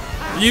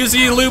 Use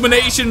the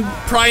Illumination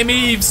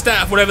Primeve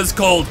staff, whatever it's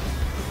called.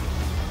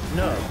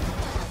 No.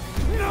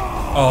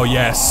 Oh,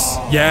 yes.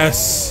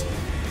 Yes.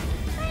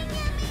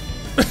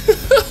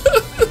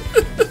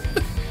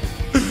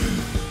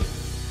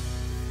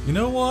 You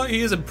know what?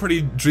 He is a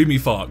pretty dreamy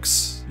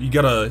fox. You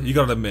gotta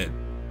admit.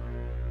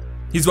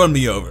 He's won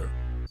me over.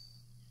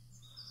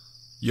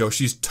 Yo,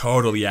 she's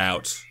totally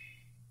out.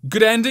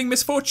 Good ending,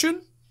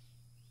 Misfortune?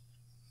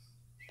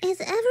 Is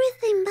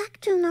everything back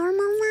to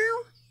normal now?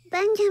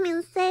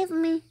 Benjamin saved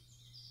me.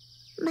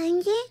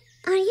 Benji,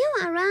 are you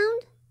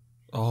around?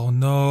 Oh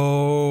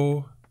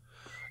no.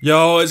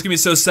 Yo, it's gonna be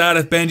so sad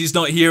if Benji's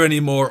not here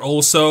anymore.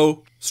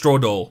 Also, Straw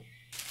Doll.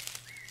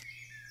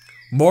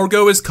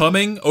 Morgo is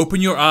coming.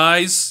 Open your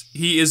eyes.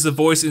 He is the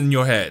voice in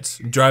your head,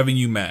 driving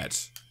you mad.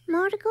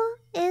 Morgo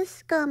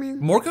is coming.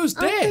 Morgo's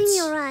dead. Open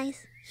your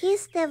eyes.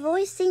 He's the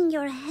voice in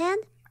your head,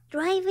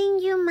 driving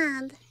you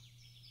mad.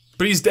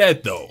 But he's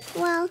dead though.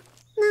 Well,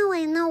 now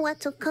I know what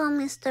to call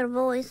Mr.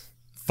 Voice.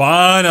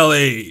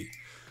 Finally!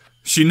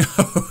 She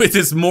knows it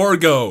is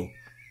Morgo.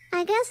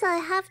 I guess I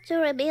have to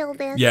rebuild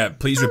this. Yeah,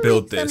 please I'll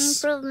rebuild make this.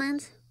 Some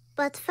improvements.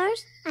 But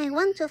first, I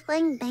want to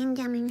thank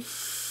Benjamin.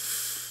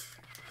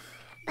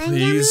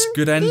 Please,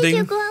 good ending. Did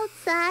you go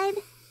outside?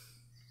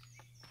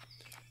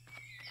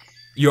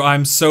 Yo,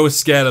 I'm so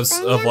scared of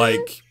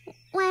like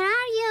Where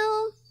are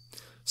you?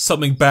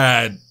 something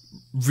bad,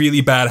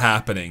 really bad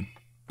happening.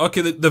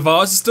 Okay, the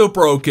vase is still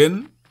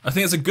broken. I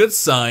think it's a good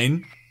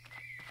sign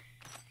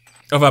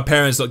of our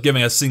parents not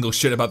giving a single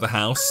shit about the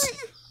house.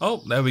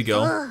 Oh, there we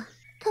go. Ugh,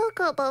 talk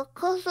about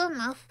cause and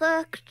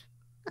effect.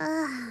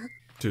 Ugh.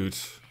 Dude,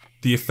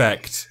 the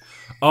effect.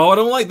 Oh, I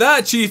don't like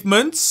that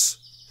achievement.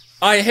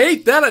 I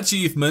hate that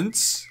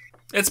achievement.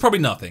 It's probably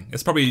nothing.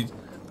 It's probably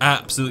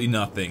absolutely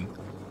nothing.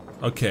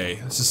 Okay,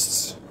 let's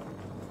just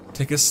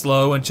take it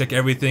slow and check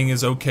everything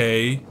is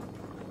okay.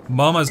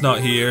 Mama's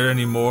not here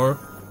anymore.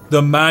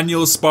 The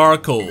manual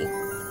sparkle.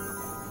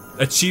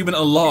 Achievement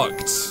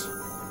unlocked.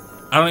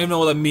 I don't even know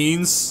what that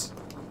means.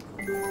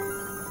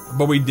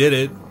 But we did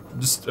it.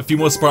 Just a few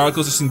more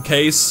sparkles just in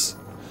case.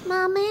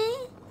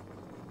 Mommy?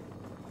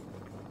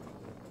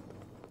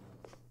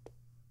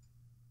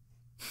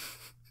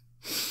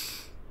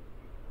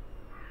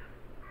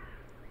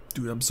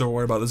 Dude, I'm so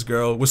worried about this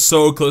girl. We're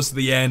so close to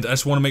the end. I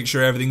just want to make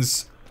sure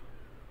everything's...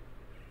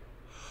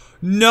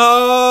 No!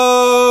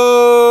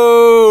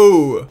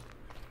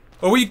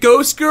 Are we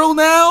Ghost Girl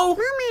now?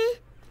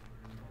 Mommy!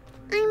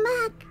 I'm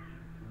back.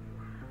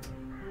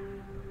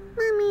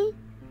 Mommy,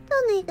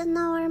 don't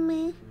ignore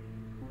me.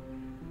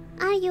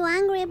 Are you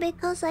angry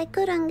because I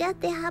couldn't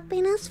get the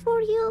happiness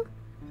for you?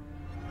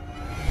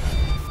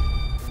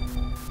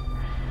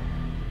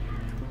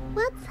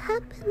 What's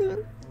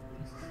happening?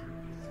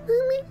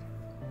 Mommy?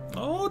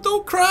 Oh,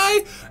 don't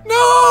cry!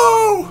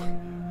 No!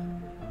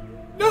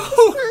 No!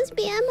 Must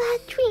be a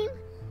bad dream.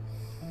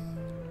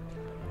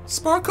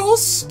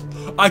 Sparkles?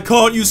 I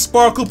can't use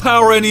sparkle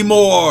power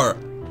anymore!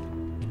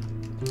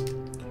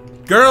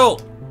 Girl!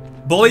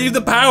 Believe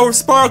the power of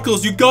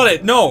sparkles, you got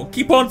it! No,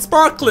 keep on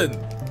sparkling!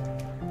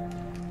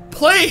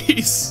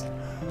 Please!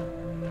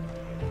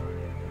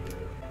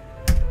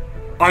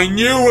 I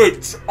knew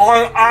it!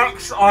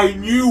 I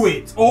knew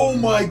it! Oh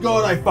my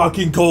god, I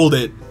fucking called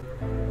it!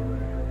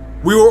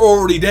 We were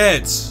already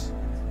dead.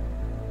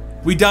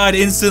 We died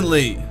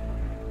instantly.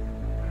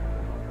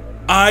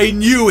 I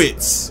knew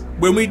it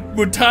when we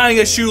were tying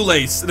a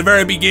shoelace at the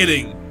very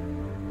beginning.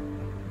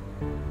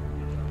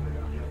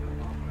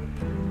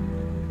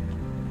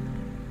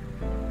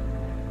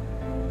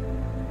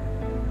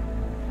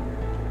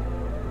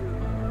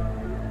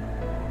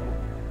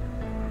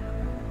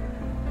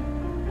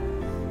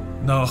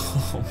 No,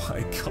 oh my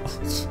god.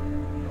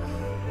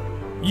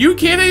 You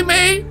kidding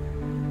me?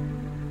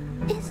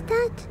 Is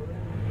that...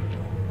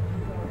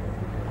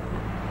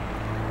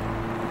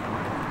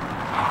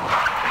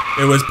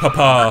 It was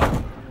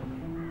Papa.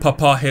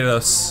 Papa hit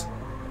us.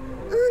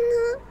 Oh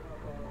no,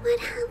 what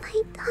have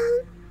I done?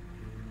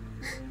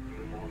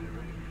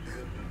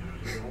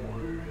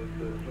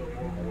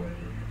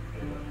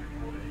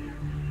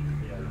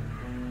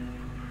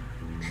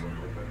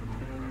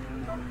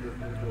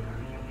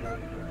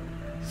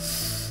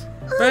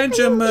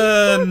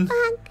 Benjamin!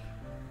 Back.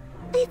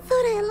 I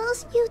thought I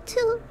lost you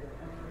too.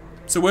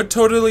 So we're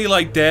totally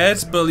like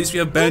dead, but at least we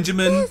have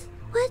Benjamin. Yes.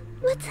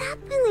 What's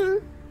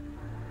happening?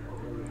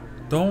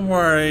 Don't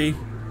worry.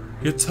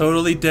 You're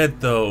totally dead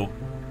though.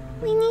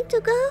 We need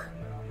to go?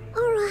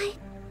 Alright.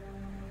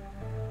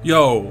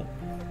 Yo,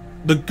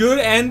 the good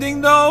ending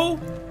though?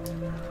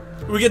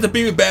 We get to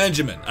be with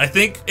Benjamin. I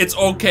think it's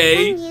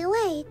okay. Benji,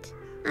 wait.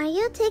 Are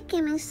you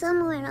taking me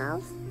somewhere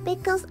else?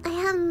 Because I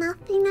have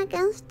nothing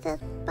against it,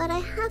 but I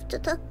have to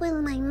talk with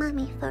my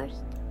mommy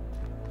first.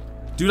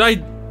 Dude, I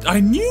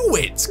knew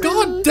it! Mommy,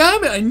 God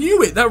damn it, I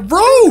knew it! That I'm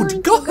road! going to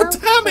God go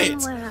damn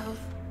it! somewhere else.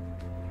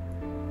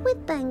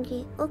 With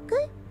Benji,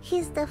 okay?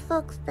 He's the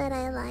fox that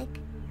I like.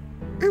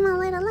 I'm a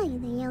little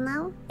lady, you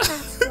know?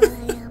 That's what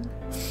I am.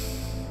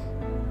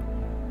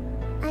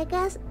 I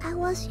guess I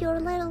was your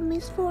little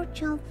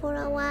misfortune for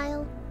a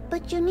while,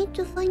 but you need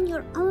to find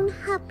your own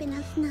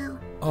happiness now.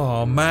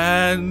 Oh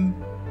man,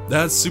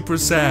 that's super I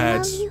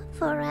sad. love you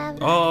forever.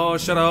 Oh,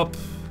 shut up.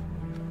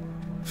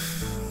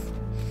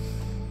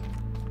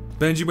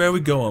 Benji, where are we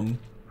going?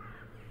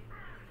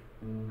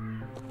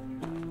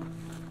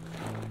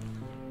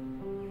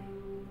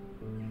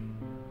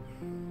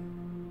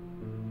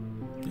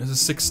 There's a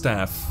sick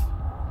staff.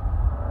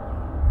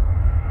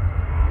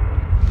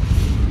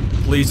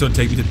 Please don't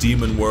take me to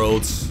Demon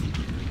World.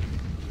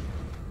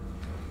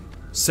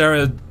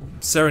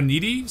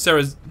 Serenity?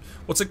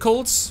 What's it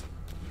called?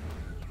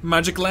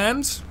 Magic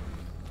Land?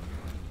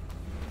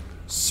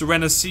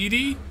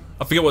 Serenacity?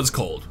 I forget what it's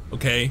called,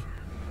 okay?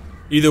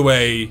 Either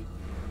way,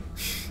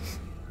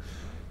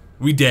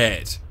 we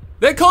dead.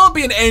 There can't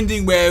be an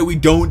ending where we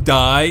don't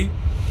die.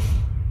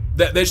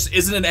 There just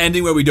isn't an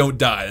ending where we don't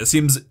die. That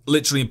seems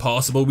literally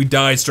impossible. We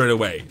died straight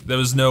away. There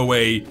was no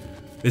way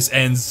this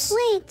ends.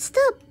 Wait,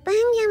 stop,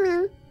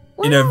 Benjamin.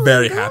 In a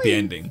very happy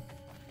ending.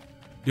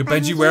 Yo,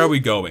 Benji, where are we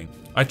going?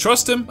 I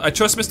trust him. I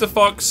trust Mr.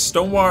 Fox.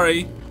 Don't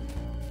worry.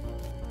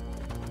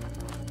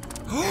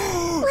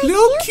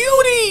 Lil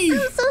Cutie!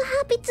 I'm so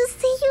happy to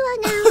see you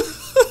again.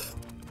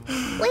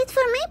 Wait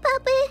for me,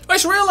 puppy. I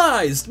just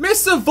realized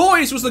Mr.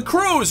 Voice was the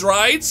crew's,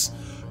 right?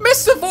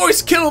 Mr.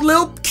 Voice killed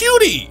Lil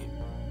Cutie.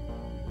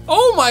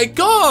 Oh my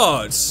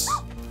god!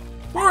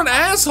 What an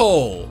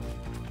asshole!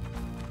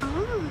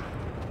 Oh,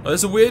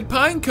 there's a weird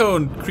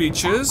pinecone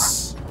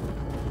creatures.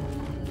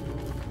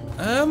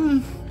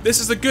 This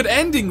is a good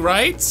ending,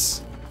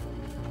 right?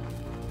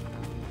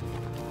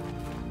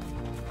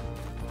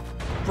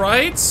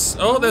 Right?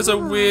 Oh, there's a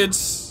weird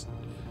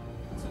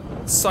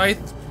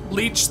scythe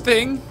leech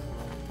thing.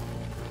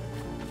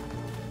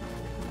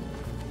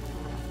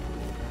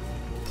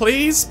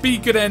 Please be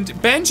good end.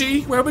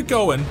 Benji, where are we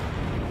going?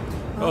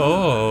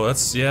 Oh,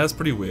 that's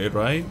pretty weird,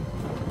 right?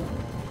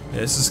 Yeah,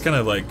 this is kind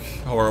of like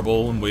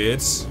horrible and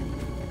weird.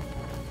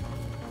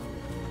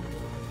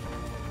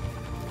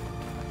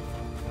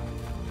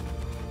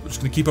 We're just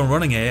gonna keep on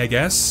running, I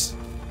guess.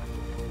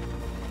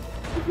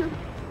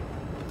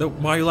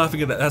 Why are you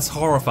laughing at that? That's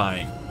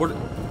horrifying.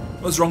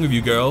 What's wrong with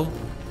you, girl?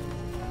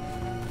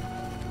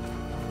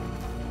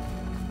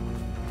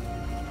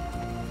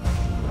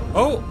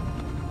 Oh!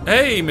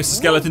 Hey, Mr.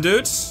 Skeleton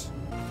Dude!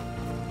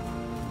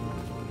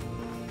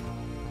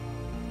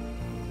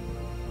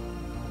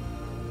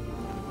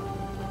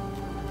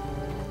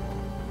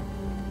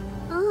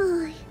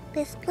 Oh,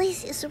 this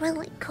place is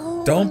really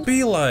cold. Don't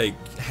be like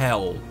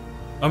hell.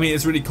 I mean,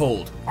 it's really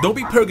cold. Don't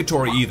be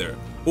purgatory either.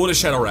 Or the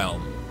Shadow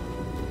Realm.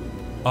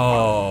 Oh.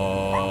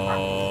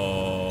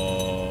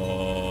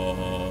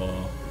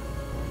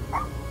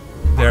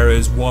 There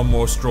is one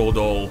more Stroll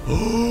Doll.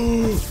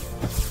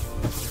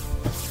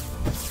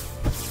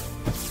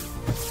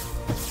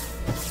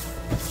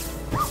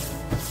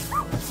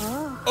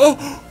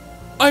 Oh!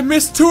 I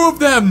missed two of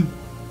them!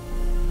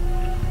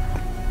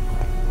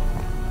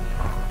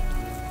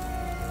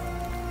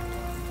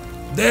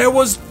 There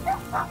was...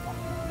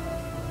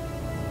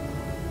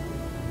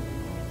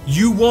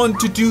 You want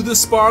to do the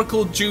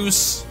sparkle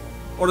juice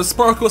or the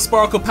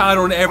sparkle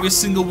powder on every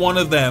single one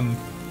of them.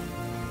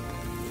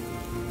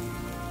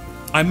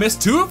 I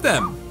missed two of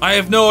them. I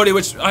have no idea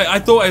which. I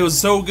thought it was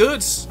so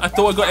good. I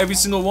thought I got every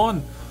single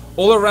one.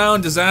 All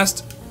around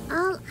disaster.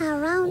 All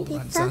around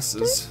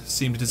disasters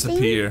seem to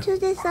disappear.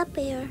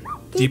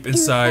 Deep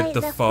inside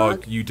the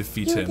fog, you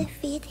defeat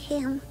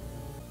him.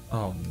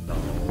 Oh no.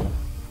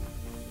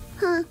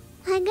 Huh.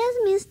 I guess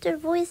Mr.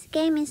 Voice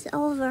game is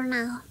over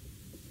now.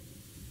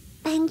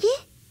 Benji?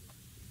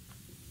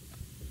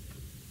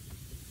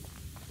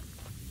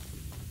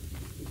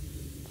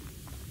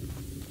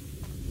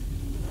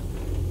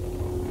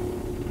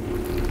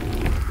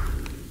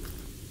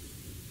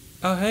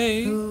 Oh,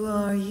 hey. Who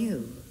are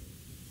you?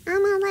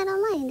 I'm a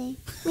little lady.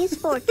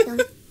 Misfortune.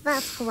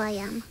 That's who I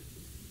am.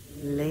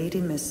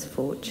 Lady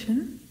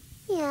Misfortune?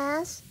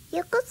 Yes,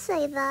 you could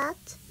say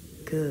that.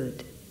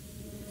 Good.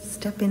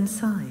 Step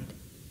inside.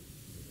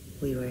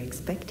 We were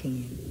expecting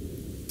you.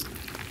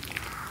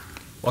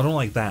 Well, I don't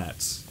like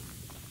that.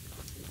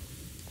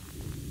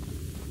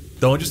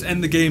 Don't just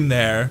end the game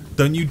there.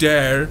 Don't you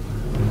dare.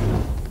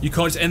 You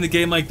can't just end the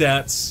game like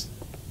that.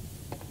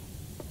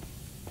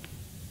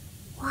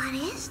 What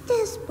is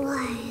this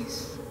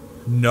place?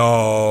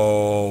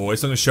 No,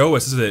 it's not gonna show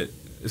us, is it?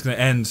 It's gonna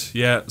end,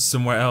 yeah,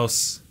 somewhere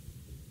else.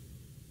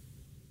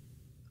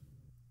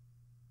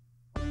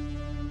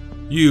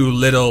 You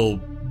little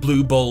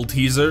blue ball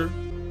teaser.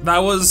 That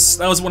was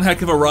one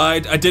heck of a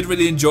ride. I did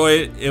really enjoy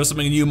it. It was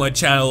something new on my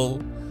channel.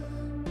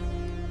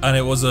 And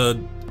it was a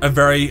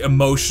very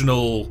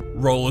emotional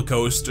roller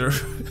coaster.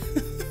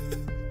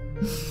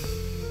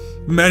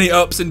 Many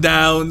ups and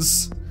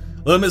downs.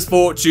 Little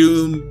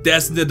Misfortune,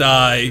 destined to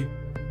die.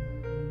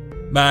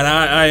 Man,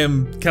 I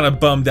am kind of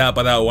bummed out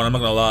by that one, I'm not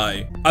gonna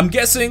lie. I'm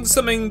guessing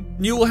something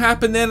new will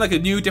happen then, like a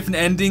new different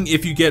ending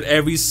if you get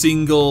every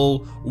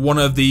single one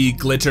of the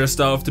glitter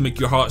stuff to make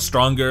your heart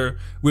stronger.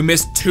 We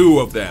missed two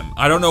of them.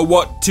 I don't know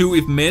what two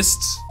we've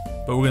missed,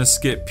 but we're gonna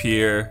skip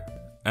here.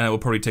 And it will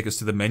probably take us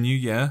to the menu,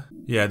 yeah?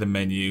 Yeah, the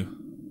menu.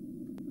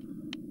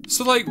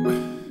 So like,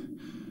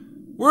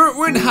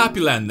 we're in Happy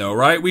Land though,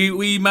 right?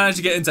 We managed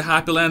to get into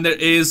Happy Land. There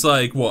is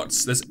like, what?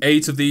 There's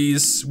 8 of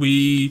these.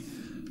 We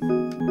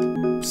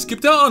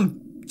skipped out on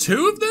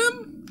 2 of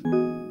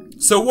them?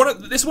 So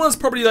this one's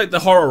probably like the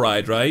horror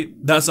ride, right?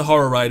 That's the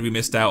horror ride we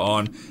missed out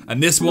on.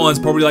 And this one's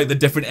probably like the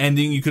different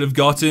ending you could have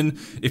gotten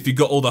if you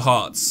got all the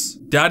hearts.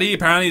 Daddy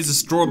apparently is a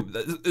straw.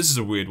 This is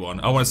a weird one.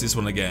 I want to see this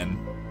one again.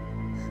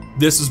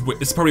 This is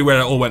probably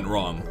where it all went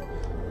wrong.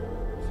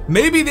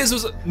 Maybe this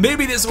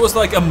was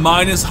like a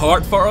minus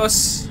heart for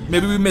us.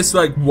 Maybe we missed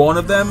like one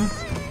of them,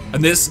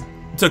 and this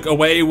took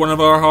away one of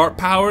our heart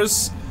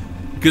powers.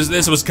 Because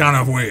this was kind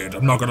of weird.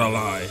 I'm not gonna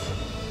lie.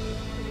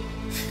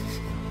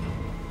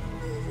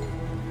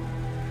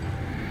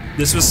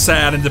 This was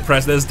sad and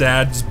depressed. There's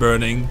Dad just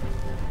burning,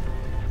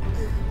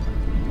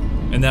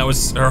 and that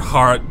was her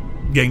heart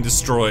getting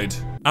destroyed.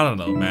 I don't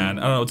know, man.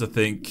 I don't know what to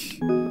think.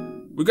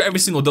 We got every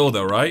single doll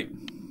though, right?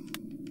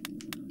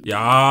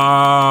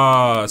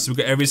 Yeah, so we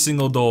got every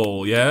single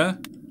doll, yeah?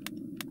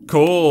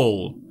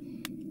 Cool.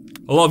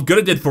 A lot of good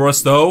it did for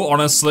us though,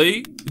 honestly.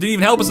 It didn't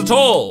even help us at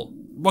all.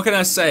 What can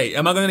I say?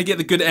 Am I gonna get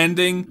the good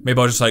ending? Maybe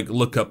I'll just like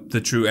look up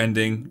the true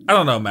ending. I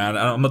don't know, man.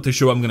 I'm not too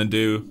sure what I'm gonna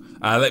do.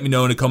 Let me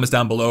know in the comments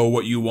down below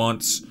what you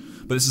want.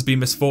 But this has been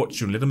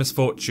Misfortune, Little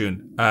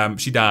Misfortune.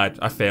 She died.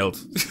 I failed.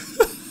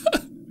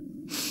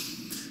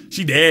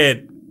 She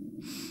did.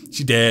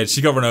 She did.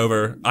 She got run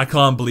over. I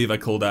can't believe I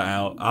called that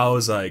out. I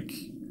was like,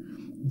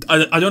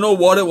 I don't know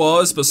what it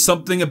was, but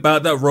something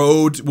about that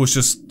road was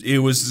just, it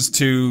was just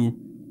too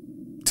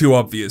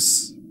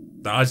obvious.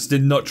 I just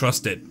did not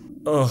trust it.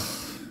 Ugh.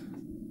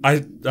 I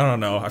don't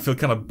know. I feel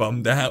kind of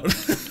bummed out.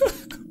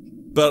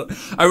 But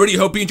I really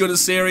hope you enjoyed the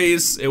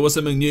series. It was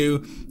something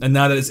new, and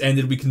now that it's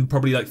ended, we can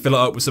probably like fill it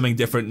up with something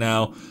different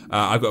now.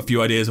 I've got a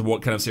few ideas of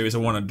what kind of series I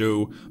want to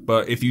do,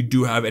 but if you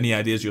do have any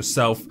ideas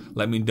yourself,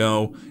 let me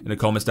know in the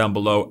comments down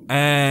below. And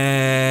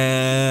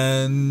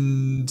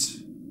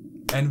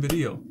end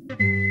video.